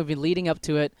long time. We've been leading up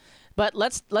to it, but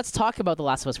let's talk about The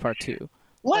Last of Us Part 2.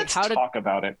 Let's talk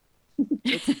about it.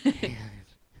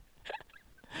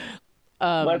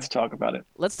 Let's talk about it.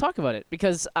 Let's talk about it,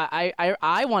 because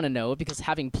I want to know, because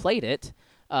having played it,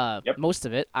 most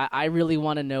of it, I really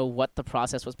want to know what the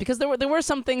process was, because there were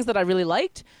some things that I really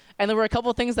liked, and there were a couple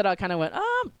of things that I kind of went,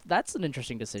 that's an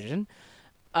interesting decision.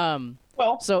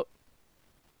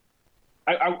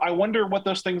 I wonder what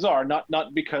those things are.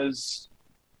 Not because,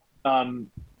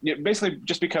 basically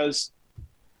just because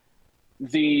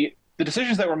the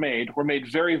decisions that were made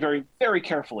very, very, very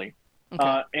carefully,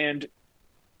 Okay. and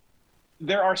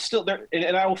there are still there.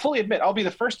 And I will fully admit, I'll be the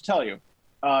first to tell you,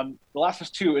 The Last of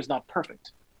Us 2 is not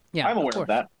perfect. Yeah, I'm aware of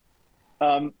that.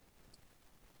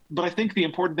 But I think the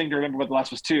important thing to remember about The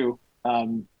Last of Us 2,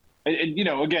 and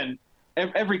again,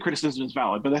 every criticism is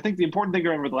valid, but I think the important thing to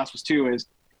remember with The Last of Us 2 is,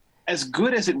 as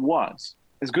good as it was,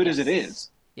 as good as it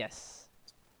is, Yes.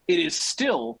 it is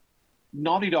still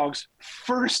Naughty Dog's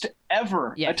first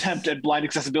ever Yes. attempt at blind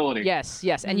accessibility. Yes.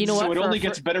 And you know what? So it only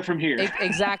gets better from here.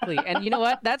 Exactly. And you know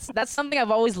what? That's something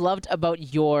I've always loved about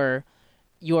your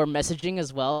messaging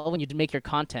as well when you make your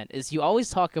content, is you always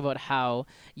talk about how,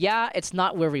 yeah, it's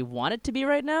not where we want it to be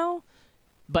right now,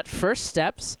 but first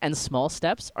steps and small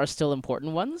steps are still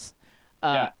important ones.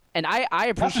 Yeah. And I Last of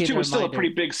Us appreciate 2 the was still a reminder.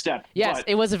 pretty big step. Yes, but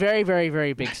it was a very, very,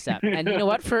 very big step. And you know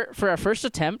what? For a first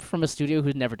attempt from a studio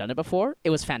who'd never done it before, it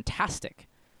was fantastic.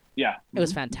 yeah. It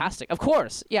was fantastic. Of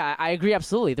course. Yeah, I agree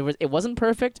absolutely. It wasn't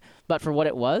perfect, but for what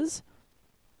it was,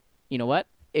 you know what?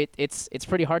 It's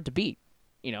pretty hard to beat,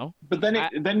 you know? But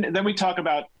then we talk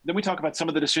about some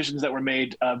of the decisions that were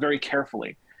made very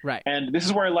carefully. Right. And this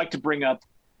is where I like to bring up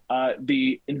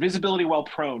the invisibility while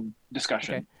prone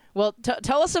discussion. Okay. Well,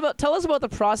 tell us about the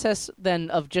process then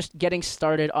of just getting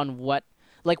started on what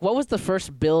was the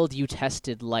first build you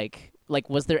tested like? Like,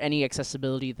 was there any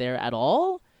accessibility there at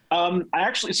all?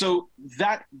 So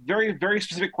that very, very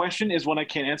specific question is one I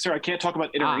can't answer. I can't talk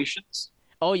about iterations.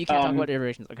 Oh, you can't talk about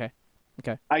iterations. Okay.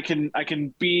 I can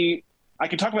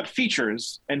talk about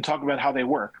features and talk about how they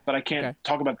work, but I can't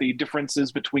talk about the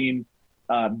differences between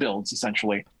builds,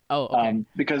 essentially. Oh, okay.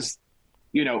 Because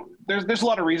there's a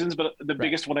lot of reasons, but the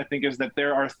biggest one I think is that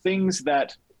there are things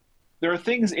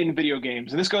in video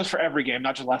games, and this goes for every game,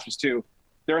 not just Last of Us 2.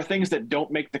 There are things that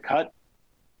don't make the cut,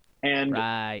 and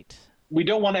we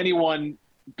don't want anyone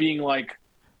being like,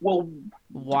 well,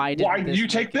 why did you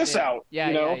take this out?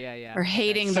 Yeah. Or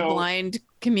hating the blind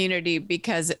community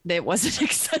because it wasn't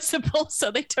accessible,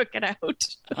 so they took it out.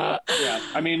 Yeah,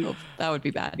 I mean, that would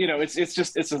be bad.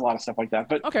 It's a lot of stuff like that.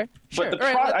 But okay, sure. But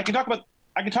I can talk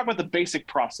about the basic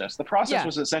process. The process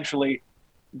was essentially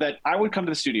that I would come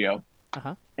to the studio,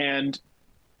 and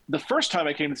the first time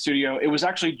I came to the studio, it was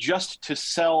actually just to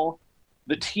sell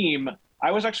the team. I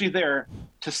was actually there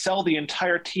to sell the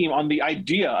entire team on the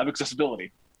idea of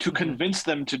accessibility, to convince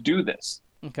them to do this.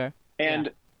 Okay.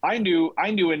 And I knew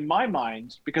in my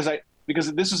mind, because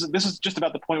this is just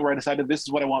about the point where I decided this is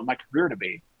what I want my career to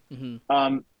be.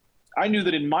 Mm-hmm. I knew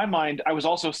that in my mind, I was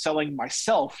also selling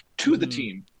myself to the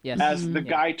team as the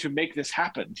guy to make this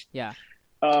happen. Yeah.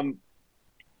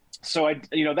 So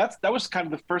that was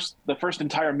kind of the first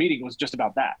entire meeting was just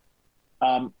about that.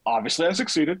 Obviously I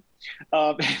succeeded.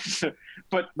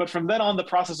 But from then on, the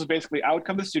process was basically, I would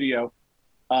come to the studio.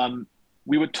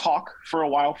 We would talk for a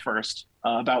while first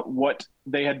about what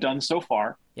they had done so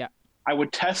far. Yeah. I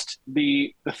would test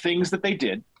the things that they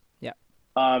did. Yeah.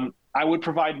 I would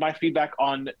provide my feedback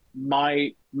on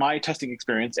my testing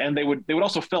experience, and they would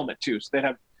also film it too.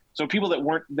 So people that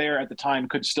weren't there at the time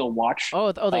could still watch. They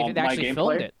actually gameplay.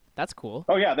 filmed it. That's cool.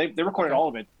 Oh yeah, they recorded all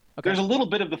of it. Okay. There's a little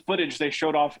bit of the footage they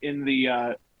showed off in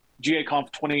the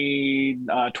GAConf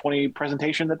 2020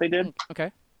 presentation that they did.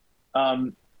 Okay.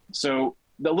 So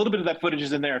a little bit of that footage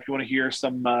is in there if you want to hear if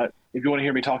you want to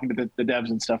hear me talking to the devs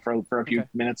and stuff for a few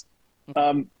minutes.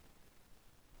 Okay.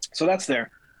 So that's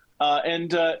there.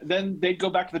 And then they'd go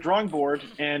back to the drawing board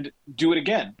and do it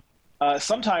again.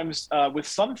 Sometimes with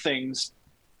some things,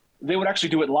 they would actually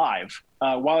do it live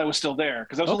while I was still there,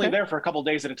 because I was only there for a couple of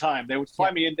days at a time. They would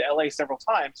fly me into LA several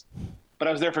times, but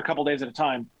I was there for a couple of days at a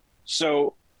time.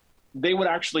 So they would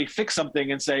actually fix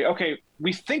something and say, okay,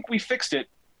 we think we fixed it.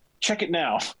 Check it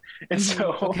now. And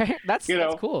so, that's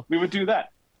cool. We would do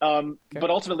that. But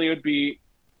ultimately it would be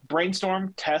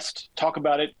brainstorm, test, talk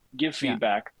about it, give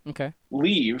feedback,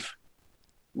 leave,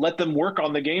 let them work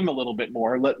on the game a little bit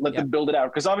more, let them build it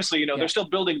out. Because obviously, they're still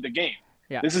building the game.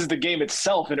 Yeah. This is the game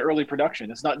itself in early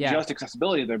production. It's not just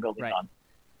accessibility they're building on.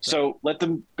 So let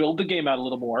them build the game out a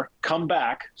little more, come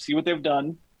back, see what they've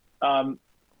done,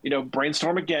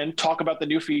 brainstorm again, talk about the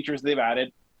new features they've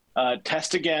added,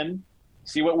 test again,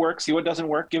 see what works, see what doesn't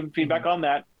work, give them feedback on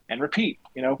that, and repeat,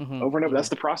 over and over. That's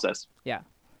the process. Yeah.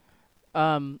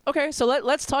 Okay, so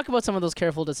let's talk about some of those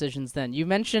careful decisions then. You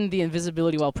mentioned the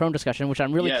invisibility while prone discussion, which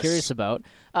I'm really curious about.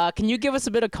 Can you give us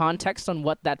a bit of context on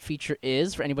what that feature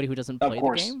is for anybody who doesn't play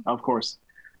the game? Of course.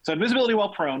 So invisibility while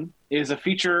prone is a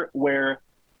feature where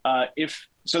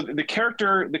the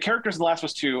characters in The Last of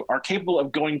Us 2 are capable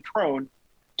of going prone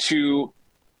to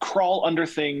crawl under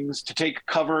things, to take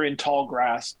cover in tall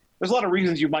grass. There's a lot of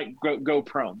reasons you might go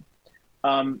prone.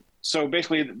 So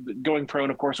basically, going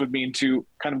prone, of course, would mean to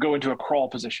kind of go into a crawl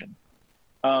position.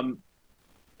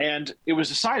 And it was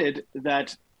decided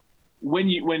that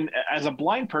when as a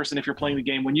blind person, if you're playing the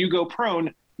game, when you go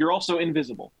prone, you're also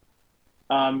invisible.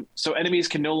 So enemies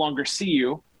can no longer see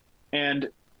you, and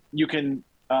you can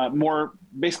more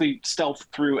basically stealth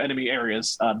through enemy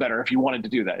areas better if you wanted to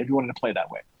do that, if you wanted to play that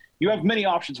way. You have many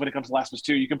options when it comes to Last of Us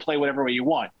 2. You can play whatever way you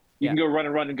want. You can go run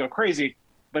and go crazy,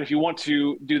 but if you want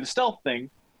to do the stealth thing,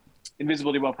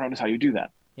 invisibility while prone is how you do that.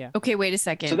 Yeah. Okay, wait a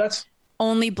second. So that's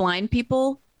only blind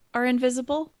people are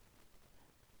invisible?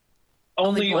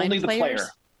 only blind the players? player.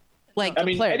 Like, I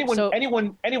mean, player.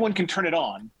 anyone can turn it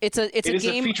on. It's a It is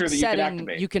a game feature that you can setting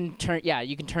activate.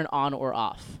 you can turn on or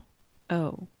off.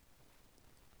 oh.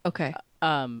 Okay.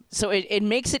 So it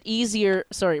makes it easier.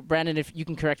 Sorry, Brandon, if you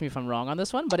can correct me if I'm wrong on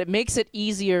this one, but it makes it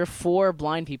easier for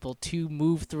blind people to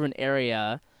move through an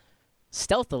area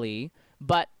stealthily,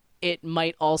 but it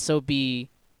might also be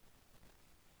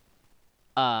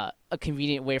a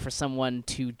convenient way for someone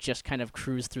to just kind of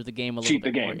cruise through the game a little Cheat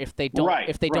the bit more game. if they don't Right, right.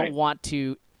 if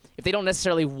they don't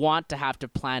necessarily want to have to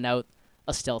plan out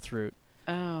a stealth route,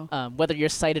 Oh. whether you're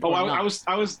sighted or not.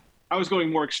 I was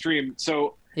going more extreme.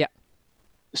 So Yeah.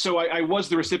 So I was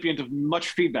the recipient of much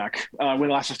feedback when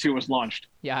Last of Us 2 was launched,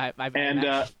 Yeah, I've and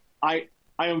I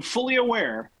am fully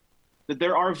aware that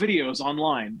there are videos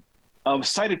online of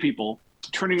sighted people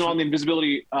turning on the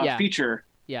invisibility Yeah. feature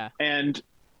yeah, and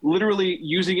literally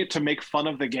using it to make fun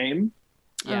of the game.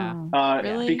 yeah. Oh.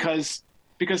 Really? Because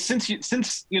since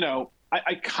you know,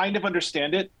 I kind of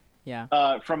understand it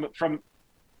Yeah. from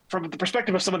the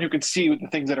perspective of someone who can see the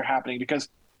things that are happening. Because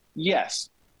yes,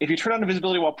 if you turn on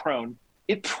invisibility while prone,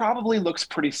 it probably looks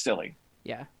pretty silly.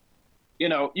 Yeah. You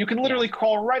know, you can literally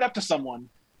crawl right up to someone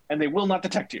and they will not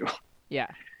detect you. Yeah.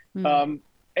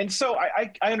 And so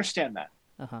I understand that.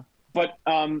 Uh-huh. But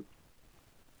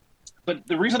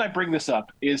the reason I bring this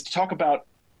up is to talk about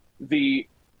the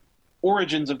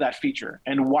origins of that feature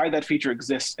and why that feature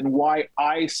exists and why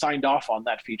I signed off on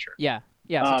that feature. Yeah.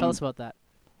 Yeah. So tell us about that.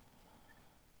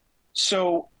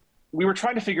 So we were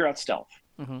trying to figure out stealth.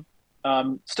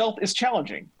 Mm-hmm. Stealth is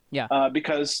challenging. Yeah.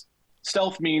 Because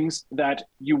stealth means that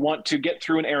you want to get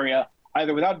through an area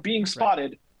either without being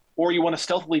spotted, or you want to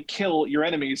stealthily kill your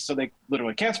enemies so they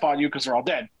literally can't spot you because they're all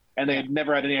dead and they had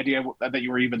never had any idea that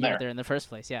you were even there. There in the first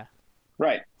place. Yeah.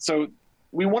 Right. So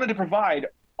we wanted to provide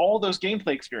all those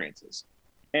gameplay experiences.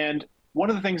 And one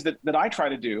of the things that I try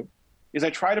to do is I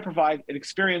try to provide an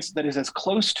experience that is as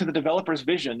close to the developer's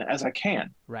vision as I can,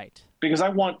 Right. because I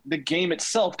want the game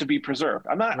itself to be preserved.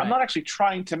 I'm Right. not actually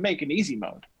trying to make an easy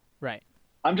mode. Right.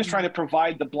 I'm just trying to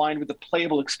provide the blind with a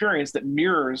playable experience that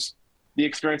mirrors the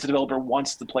experience the developer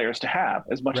wants the players to have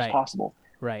as much as Right. possible.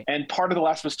 Right. And part of The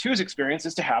Last of Us 2's experience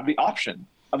is to have the option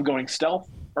of going stealth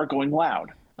or going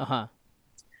loud. Uh-huh.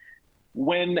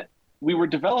 When we were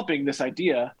developing this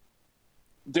idea,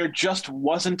 there just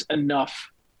wasn't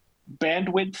enough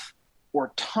bandwidth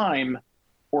or time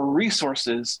or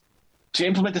resources to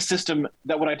implement a system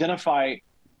that would identify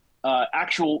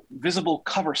actual visible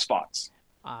cover spots.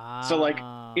 So like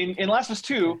in Last of Us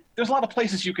 2, there's a lot of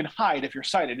places you can hide if you're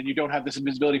sighted and you don't have this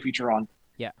invisibility feature on.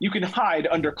 Yeah. You can hide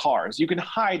under cars. You can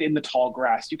hide in the tall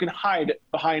grass. You can hide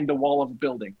behind the wall of a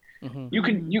building.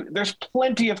 Mm-hmm. There's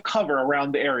plenty of cover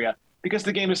around the area because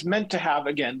the game is meant to have,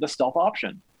 again, the stealth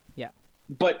option. Yeah.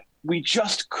 But we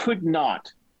just could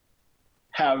not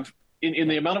have, in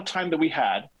the amount of time that we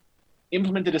had,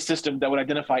 implemented a system that would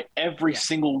identify every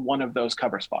single one of those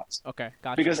cover spots. Okay.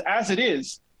 Gotcha. Because as it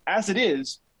is,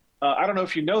 I don't know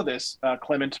if you know this,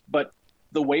 Clement, but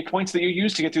the waypoints that you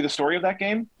use to get through the story of that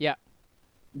game, Yeah.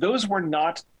 those were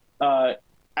not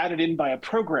added in by a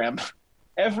program.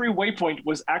 Every waypoint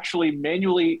was actually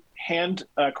manually hand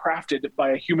crafted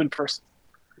by a human person.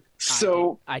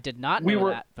 So I did not we know were-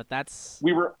 that, but that's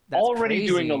already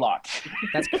doing a crazy.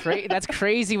 lot. that's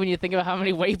crazy when you think about how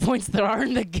many waypoints there are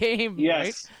in the game. Yes,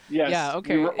 Right? yes. Yeah.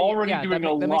 Okay. We were already yeah, doing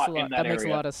that, a that lot makes in that That makes a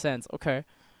area. lot of sense. Okay.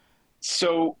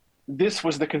 So this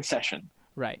was the concession.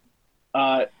 Right.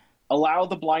 Allow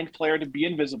the blind player to be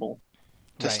invisible,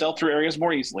 to Right. stealth through areas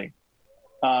more easily.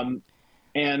 And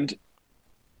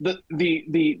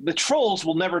the trolls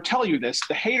will never tell you this.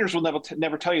 The haters will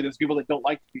never tell you this. People that don't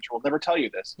like the feature will never tell you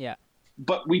this. Yeah.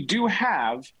 But we do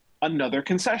have another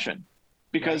concession,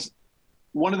 because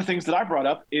one of the things that I brought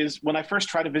up is when I first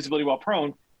tried invisibility while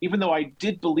prone, even though I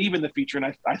did believe in the feature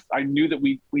and I knew that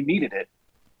we needed it,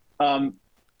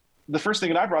 the first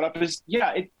thing that I brought up is,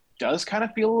 it does kind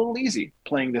of feel a little easy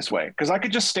playing this way, because I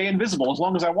could just stay invisible as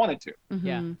long as I wanted to.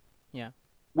 Yeah. Mhm. Yeah.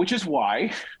 which is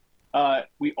why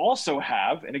we also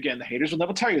have, and again, the haters will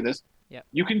never tell you this, Yep.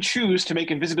 you can choose to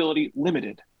make invisibility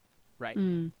limited. Right.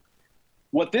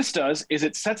 What this does is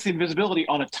it sets the invisibility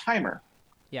on a timer.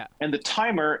 Yeah. And the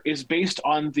timer is based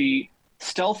on the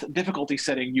stealth difficulty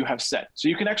setting you have set. So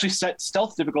you can actually set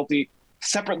stealth difficulty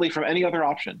separately from any other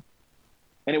option.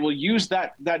 And it will use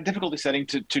that difficulty setting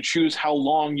to choose how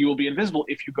long you will be invisible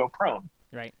if you go prone.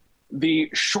 Right. The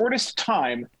shortest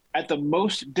time at the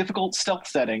most difficult stealth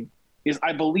setting is,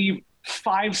 I believe,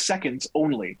 5 seconds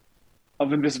only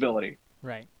of invisibility.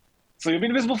 Right. So you'll be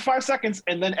invisible for 5 seconds,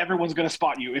 and then everyone's going to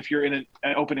spot you if you're in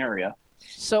an open area.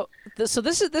 So this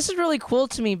is really cool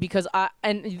to me because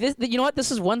you know what,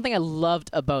 this is one thing I loved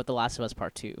about The Last of Us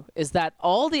Part 2 is that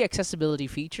all the accessibility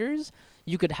features,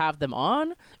 you could have them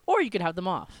on or you could have them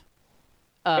off.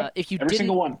 Yep, if you every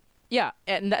single one. Yeah,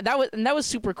 and that was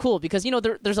super cool because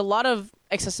there's a lot of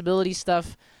accessibility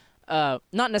stuff, not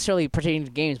necessarily pertaining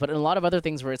to games, but in a lot of other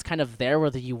things where it's kind of there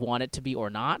whether you want it to be or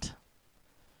not.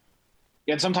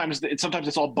 Yeah, and sometimes it's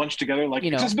all bunched together, like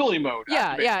accessibility mode.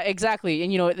 Yeah, exactly.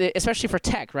 And especially for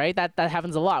tech, right? That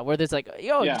happens a lot where there's like,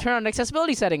 you turn on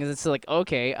accessibility settings, and it's like,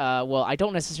 okay, well, I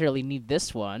don't necessarily need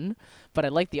this one, but I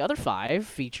like the other 5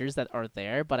 features that are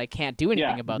there, but I can't do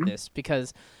anything about this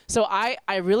because. So I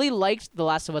really liked The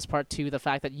Last of Us Part 2, the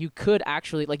fact that you could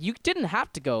actually you didn't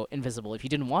have to go invisible if you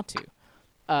didn't want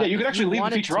to. You could actually leave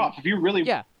the feature off if you really.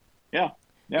 Yeah.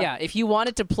 If you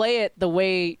wanted to play it the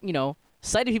way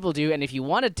sighted people do, and if you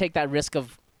want to take that risk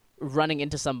of running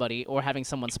into somebody or having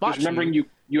someone spot Just remembering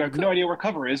you have no idea where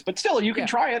cover is, but still you can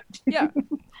try it.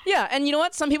 Yeah, and you know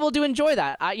what? Some people do enjoy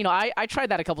that. I tried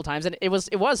that a couple times, and it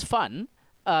was fun.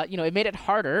 It made it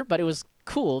harder, but it was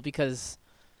cool because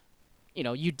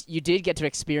you did get to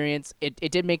experience it.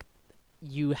 It did make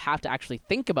you have to actually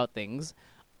think about things.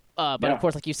 But of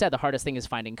course, like you said, the hardest thing is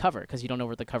finding cover because you don't know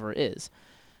where the cover is.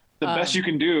 The best you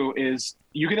can do is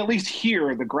you can at least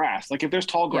hear the grass. Like if there's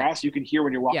tall grass, you can hear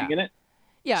when you're walking in it.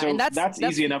 Yeah, so and that's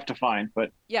easy enough to find.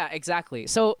 But yeah, exactly.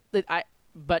 So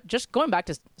but just going back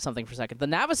to something for a second, the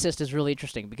nav assist is really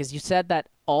interesting because you said that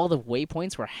all the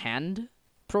waypoints were hand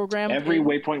programmed. Every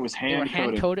waypoint was hand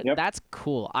coded. Yep. That's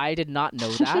cool. I did not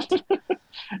know that.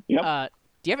 Yep.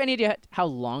 Do you have any idea how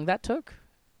long that took?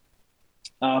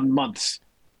 Months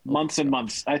and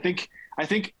months. I think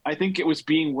it was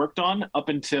being worked on up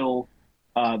until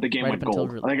the game went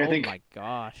gold. Oh my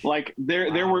gosh! Like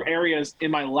there were areas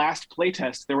in my last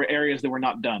playtest. There were areas that were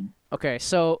not done. Okay,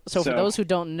 so for those who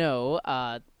don't know,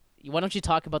 why don't you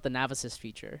talk about the nav assist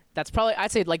feature? That's probably,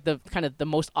 I'd say, like the kind of the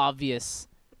most obvious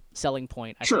selling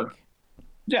point. I think.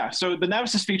 Yeah. So the nav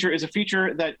assist feature is a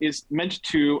feature that is meant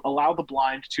to allow the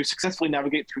blind to successfully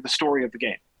navigate through the story of the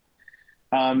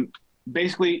game.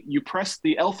 Basically, you press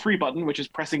the L3 button, which is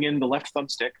pressing in the left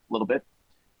thumbstick a little bit.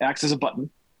 It acts as a button.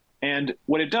 And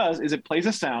what it does is it plays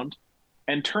a sound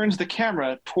and turns the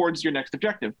camera towards your next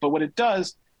objective. But what it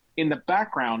does in the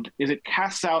background is it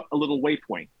casts out a little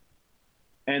waypoint.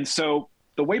 And so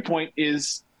the waypoint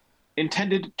is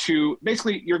intended to,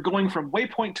 basically, you're going from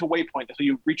waypoint to waypoint until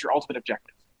you reach your ultimate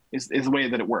objective, is the way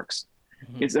that it works.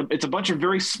 Mm-hmm. It's a bunch of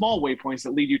very small waypoints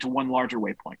that lead you to one larger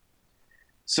waypoint.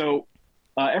 So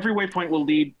every waypoint will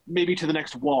lead maybe to the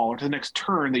next wall or to the next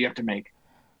turn that you have to make.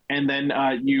 And then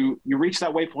you reach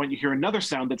that waypoint, you hear another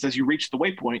sound that says you reached the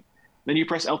waypoint. Then you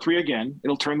press L3 again.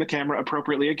 It'll turn the camera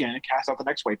appropriately again and cast out the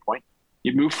next waypoint.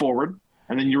 You move forward,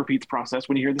 and then you repeat the process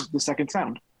when you hear the second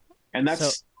sound. And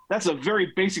that's a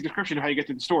very basic description of how you get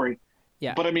through the story.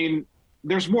 Yeah. But I mean,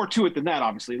 there's more to it than that,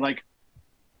 obviously. Like,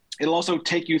 it'll also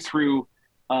take you through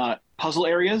puzzle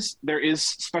areas. There is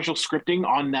special scripting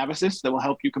on Nav Assist that will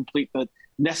help you complete the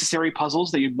necessary puzzles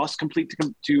that you must complete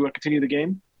to continue the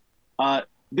game.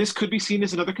 This could be seen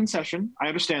as another concession. I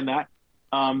understand that.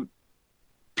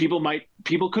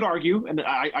 People could argue, and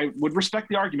I would respect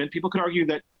the argument. People could argue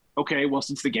that, okay, well,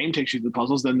 since the game takes you to the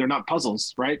puzzles, then they're not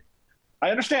puzzles, right?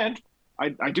 I understand.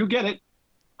 I do get it.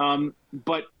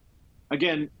 But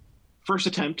again, first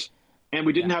attempt, and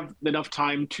we didn't have enough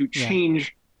time to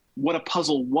change what a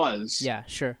puzzle was. Yeah,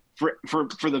 sure. For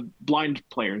the blind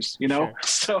players, Sure.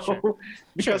 So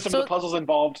because some of the puzzles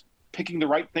involved picking the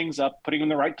right things up, putting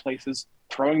them in the right places,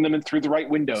 throwing them in through the right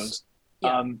windows.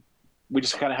 Yeah. We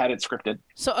just kind of had it scripted.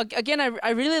 So again,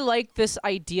 I really like this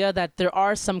idea that there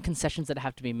are some concessions that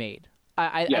have to be made.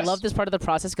 I love this part of the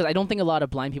process because I don't think a lot of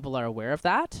blind people are aware of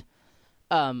that.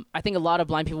 I think a lot of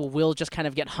blind people will just kind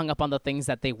of get hung up on the things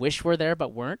that they wish were there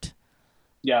but weren't.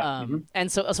 Yeah. And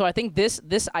so I think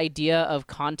this idea of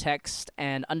context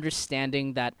and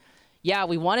understanding that, yeah,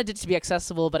 we wanted it to be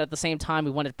accessible, but at the same time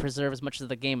we wanted to preserve as much of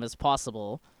the game as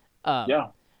possible.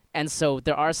 And so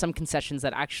there are some concessions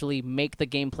that actually make the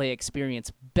gameplay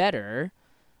experience better.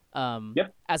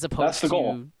 As opposed That's the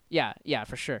goal. Yeah,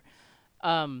 for sure.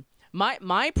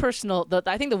 My personal,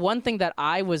 I think the one thing that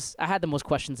I had the most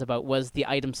questions about was the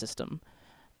item system.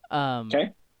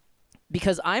 Okay.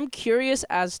 Because I'm curious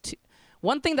as to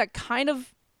one thing that kind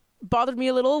of bothered me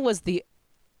a little was the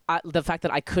fact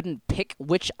that I couldn't pick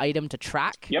which item to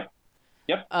track. Yep.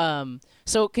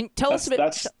 So can tell us a bit.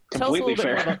 That's completely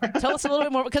fair. Tell us a little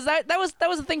bit more, because that was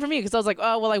the thing for me, because I was like,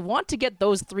 oh well, I want to get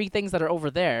those 3 things that are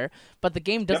over there, but the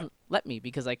game doesn't let me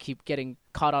because I keep getting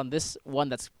caught on this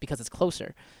one because it's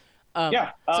closer. So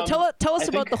tell us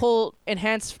about the whole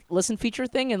enhanced listen feature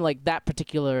thing and like that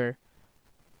particular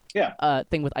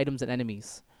thing with items and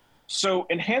enemies. So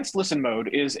enhanced listen mode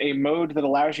is a mode that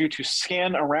allows you to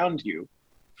scan around you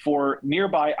for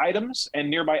nearby items and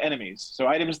nearby enemies. So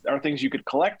items are things you could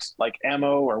collect, like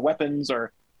ammo or weapons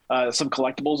or some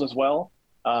collectibles as well,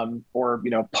 or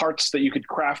parts that you could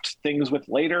craft things with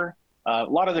later. A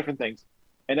lot of different things.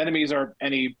 And enemies are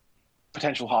any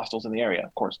potential hostiles in the area,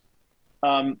 of course.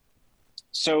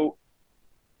 So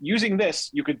using this,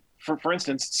 you could, for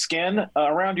instance, scan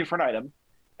around you for an item,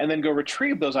 and then go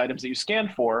retrieve those items that you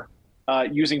scanned for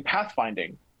using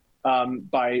pathfinding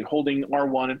by holding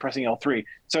R1 and pressing L3.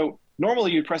 So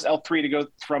normally you'd press L3 to go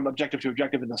from objective to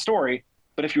objective in the story,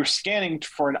 but if you're scanning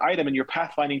for an item and you're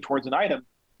pathfinding towards an item,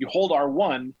 you hold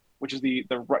R1, which is the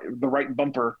right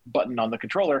bumper button on the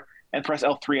controller, and press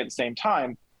L3 at the same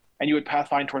time, and you would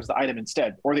pathfind towards the item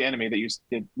instead, or the enemy that you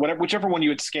did, whichever one you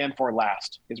would scan for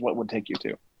last is what would take you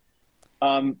to.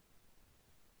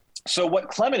 So what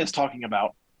Clement is talking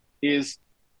about is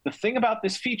the thing about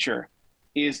this feature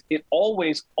is it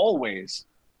always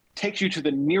takes you to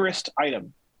the nearest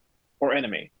item or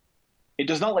enemy. It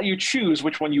does not let you choose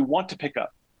which one you want to pick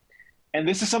up. And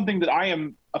this is something that I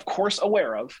am, of course,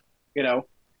 aware of.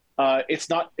 It's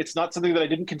not something that I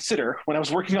didn't consider when I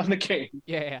was working on the game.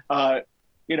 Yeah.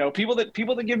 People that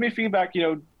give me feedback,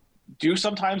 do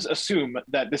sometimes assume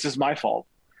that this is my fault.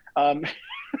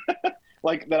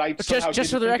 Like that I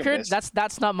just for the record,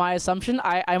 that's not my assumption.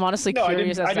 I'm honestly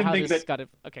curious as to how this got it.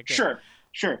 Okay, good.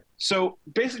 Sure. So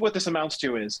basically what this amounts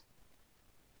to is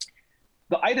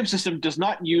the item system does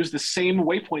not use the same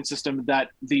waypoint system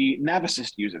that the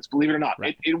Navisyst uses, believe it or not.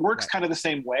 Right. It works kind of the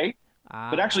same way,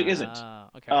 but actually isn't.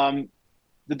 Okay.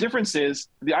 The difference is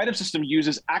the item system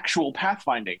uses actual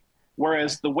pathfinding,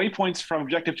 whereas the waypoints from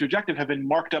objective to objective have been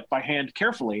marked up by hand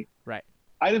carefully. Right.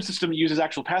 Item system uses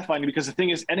actual pathfinding because the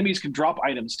thing is enemies can drop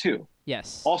items too.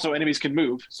 Yes. Also, enemies can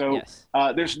move. So yes.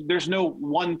 There's no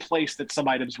one place that some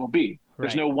items will be.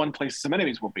 There's no one place some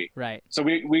enemies will be. Right. So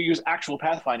we use actual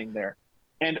pathfinding there.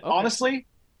 And honestly,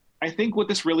 I think what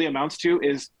this really amounts to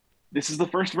is this is the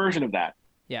first version of that.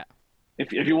 Yeah.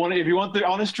 If you want the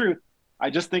honest truth, I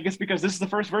just think it's because this is the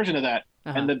first version of that.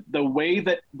 And the way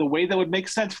that would make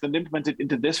sense for them to implement it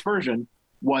into this version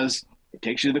was it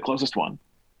takes you to the closest one.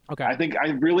 Okay. I think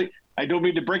I don't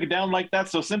mean to break it down like that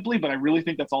so simply, but I really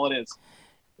think that's all it is.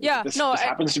 Yeah. This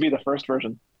happens to be the first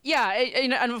version. Yeah,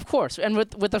 and of course, and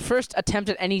with the first attempt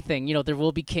at anything, there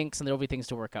will be kinks and there will be things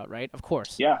to work out, right? Of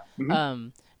course. Yeah. Mm-hmm.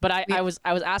 But I was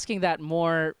asking that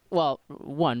more, well,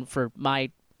 one, for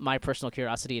my personal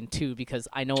curiosity, and two, because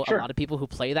I know a lot of people who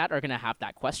play that are going to have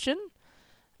that question.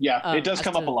 Yeah, it does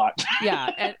come up a lot. Yeah,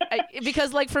 and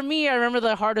because like for me, I remember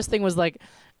the hardest thing was like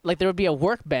there would be a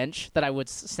workbench that I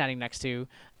was standing next to,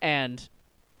 and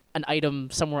an item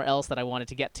somewhere else that I wanted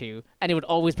to get to, and it would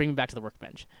always bring me back to the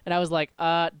workbench. And I was like,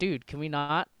 dude, can we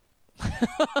not?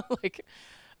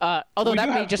 Although that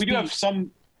may just be...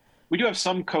 We do have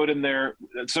some code in there.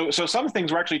 So some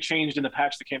things were actually changed in the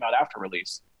patch that came out after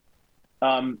release.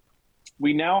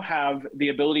 We now have the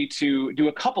ability to do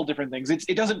a couple different things.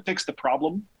 It doesn't fix the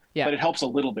problem, but it helps a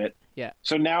little bit. Yeah.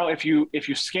 So now if you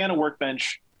scan a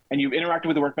workbench and you've interacted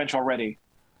with the workbench already,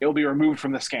 it will be removed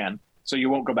from the scan. So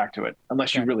you won't go back to it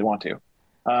unless you really want to.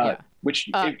 But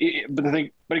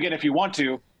again, if you want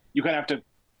to, you kind of have to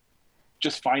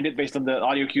just find it based on the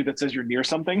audio cue that says you're near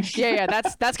something. Yeah.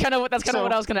 That's kind of what I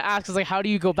was going to ask. Is like, how do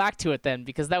you go back to it then?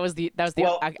 Because that was the.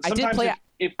 Well, I did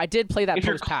play that. If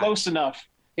you're close enough.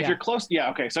 If you're close,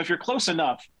 okay. So if you're close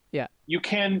enough, you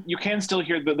can still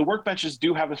hear the workbenches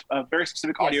do have a very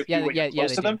specific audio cue when you're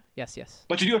close to them. Yes.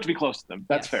 But you do have to be close to them.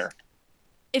 That's fair.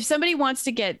 If somebody wants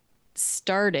to get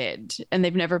started and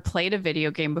they've never played a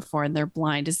video game before and they're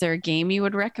blind, is there a game you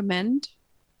would recommend?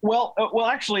 Well,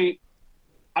 actually,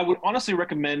 I would honestly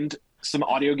recommend some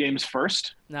audio games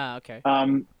first. Okay.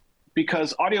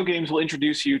 Because audio games will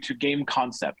introduce you to game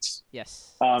concepts.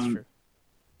 Yes, that's true.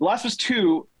 The Last of Us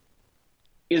 2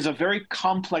 is a very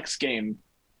complex game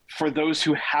for those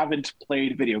who haven't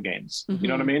played video games. You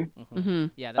know what I mean? Mm-hmm.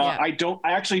 Yeah, that's,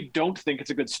 I actually don't think it's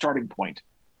a good starting point.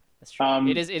 That's true.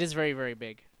 It is very, very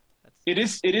big. It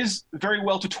is very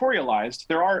well tutorialized.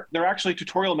 There are actually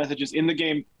tutorial messages in the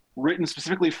game written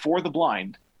specifically for the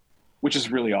blind, which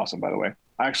is really awesome, by the way.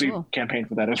 I actually campaigned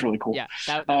for that. It's really cool. Yeah,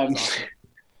 that was awesome.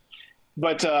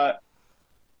 But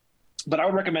I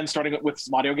would recommend starting with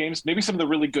some audio games, maybe some of the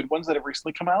really good ones that have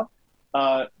recently come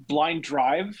out. Blind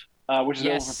Drive, which is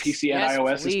over for PC and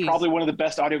iOS, is probably one of the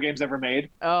best audio games ever made.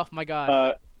 Oh my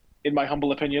god! In my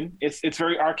humble opinion, it's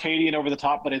very arcadey and over the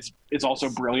top, but it's also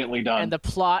brilliantly done. And the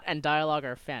plot and dialogue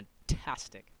are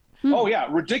fantastic. Oh yeah,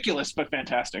 ridiculous but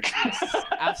fantastic. Yes,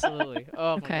 absolutely.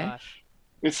 Oh my gosh.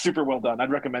 It's super well done. I'd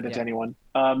recommend it to anyone.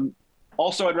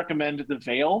 Also, I'd recommend The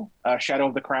Veil, Shadow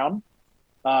of the Crown.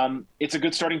 It's a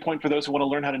good starting point for those who want to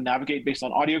learn how to navigate based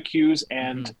on audio cues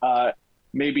and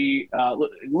maybe a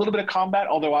little bit of combat.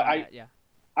 Although I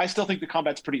still think the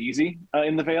combat's pretty easy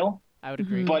in The Veil. I would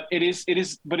agree. But that's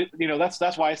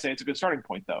why I say it's a good starting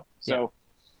point, though. So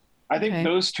I think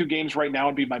those two games right now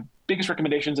would be my biggest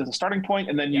recommendations as a starting point,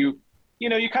 and then you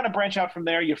kind of branch out from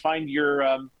there. You find your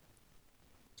audio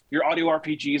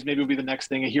RPGs. Maybe will be the next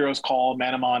thing. A Hero's Call,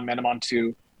 Manamon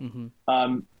 2.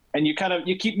 And you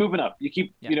keep moving up. You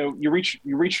keep you reach.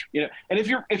 And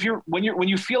when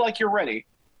you feel like you're ready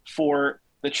for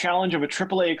the challenge of a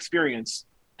AAA experience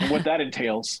and what that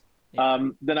entails.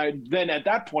 Then at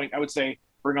that point I would say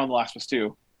bring on The Last of Us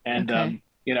 2, and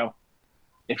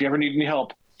if you ever need any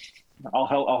help, I'll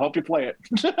help you play it.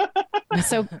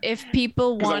 So if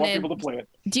people want people to play it,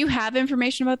 do you have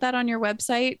information about that on your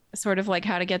website? Sort of like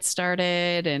how to get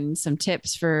started and some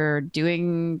tips for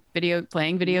playing video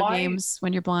games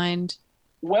when you're blind?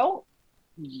 Well,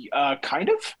 kind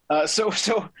of. So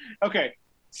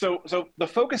the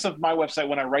focus of my website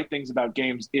when I write things about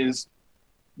games is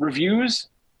reviews,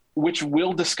 which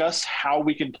will discuss how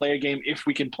we can play a game if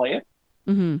we can play it,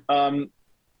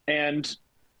 and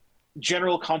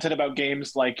general content about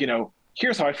games, like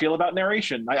here's how I feel about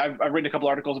narration. I've written a couple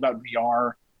articles about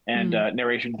VR and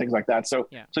narration and things like that. So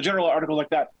general articles like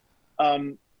that.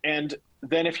 And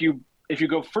then if you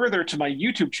go further to my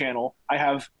YouTube channel, I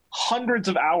have hundreds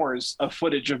of hours of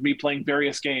footage of me playing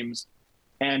various games.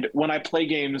 And when I play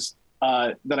games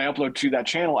that I upload to that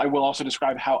channel, I will also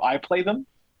describe how I play them.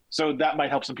 So that might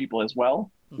help some people as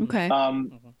well. Okay.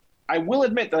 I will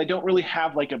admit that I don't really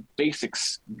have like a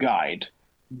basics guide,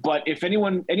 but if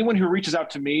anyone who reaches out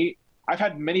to me, I've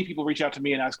had many people reach out to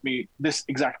me and ask me this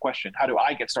exact question: how do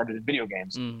I get started in video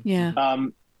games? And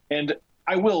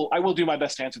I will do my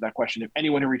best to answer that question. If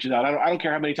anyone who reaches out, I don't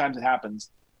care how many times it happens,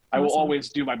 I will always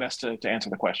do my best to answer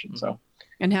the question. So.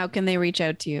 And how can they reach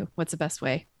out to you? What's the best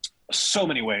way? So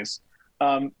many ways.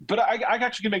 But I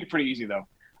actually can make it pretty easy though.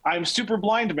 I'm Super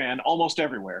Blind Man almost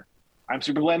everywhere. I'm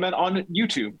Super Blind Man on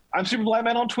YouTube. I'm Super Blind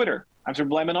Man on Twitter. I'm Super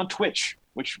Blind Man on Twitch,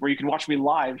 where you can watch me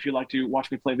live if you like to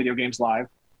watch me play video games live.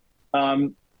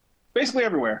 Basically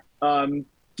everywhere.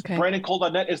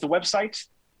 BrandonCole.net is the website.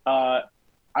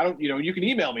 You can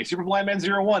email me,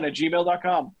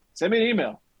 superblindman01@gmail.com. Send me an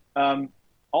email.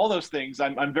 All those things.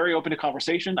 I'm very open to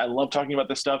conversation. I love talking about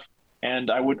this stuff,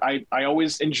 and I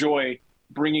always enjoy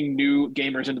bringing new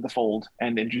gamers into the fold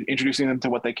and introducing them to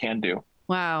what they can do.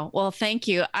 Wow. Well, thank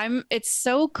you. It's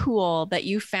so cool that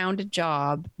you found a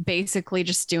job basically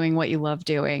just doing what you love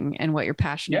doing and what you're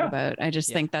passionate about. I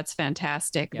just think that's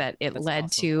fantastic that it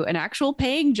led to an actual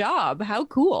paying job. How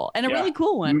cool. And a really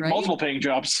cool one, right? Multiple paying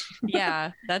jobs.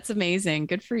 Yeah, that's amazing.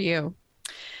 Good for you.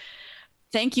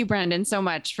 Thank you, Brandon, so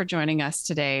much for joining us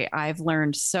today. I've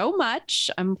learned so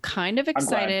much. I'm kind of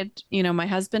excited. My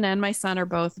husband and my son are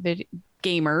both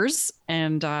gamers,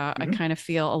 and I kind of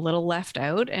feel a little left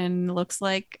out, and looks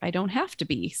like I don't have to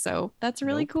be. So that's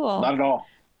really cool. Not at all.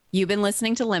 You've been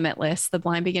listening to Limitless, the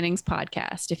Blind Beginnings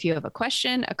podcast. If you have a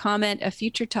question, a comment, a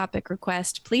future topic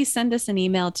request, please send us an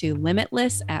email to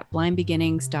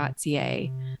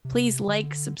limitless@blindbeginnings.ca. Please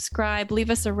like, subscribe, leave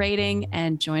us a rating,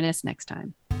 and join us next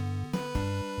time.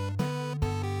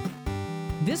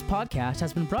 This podcast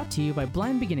has been brought to you by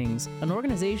Blind Beginnings, an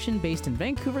organization based in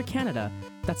Vancouver, Canada,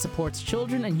 that supports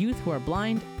children and youth who are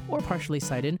blind or partially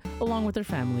sighted, along with their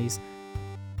families.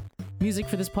 Music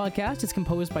for this podcast is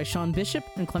composed by Sean Bishop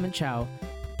and Clement Chow.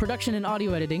 Production and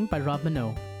audio editing by Rob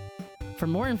Minot. For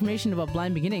more information about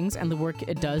Blind Beginnings and the work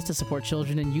it does to support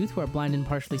children and youth who are blind and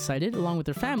partially sighted, along with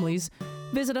their families,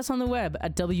 visit us on the web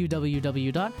at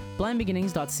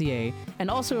www.blindbeginnings.ca, and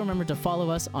also remember to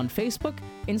follow us on Facebook,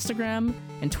 Instagram,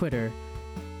 and Twitter.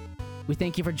 We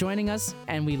thank you for joining us,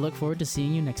 and we look forward to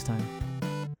seeing you next time.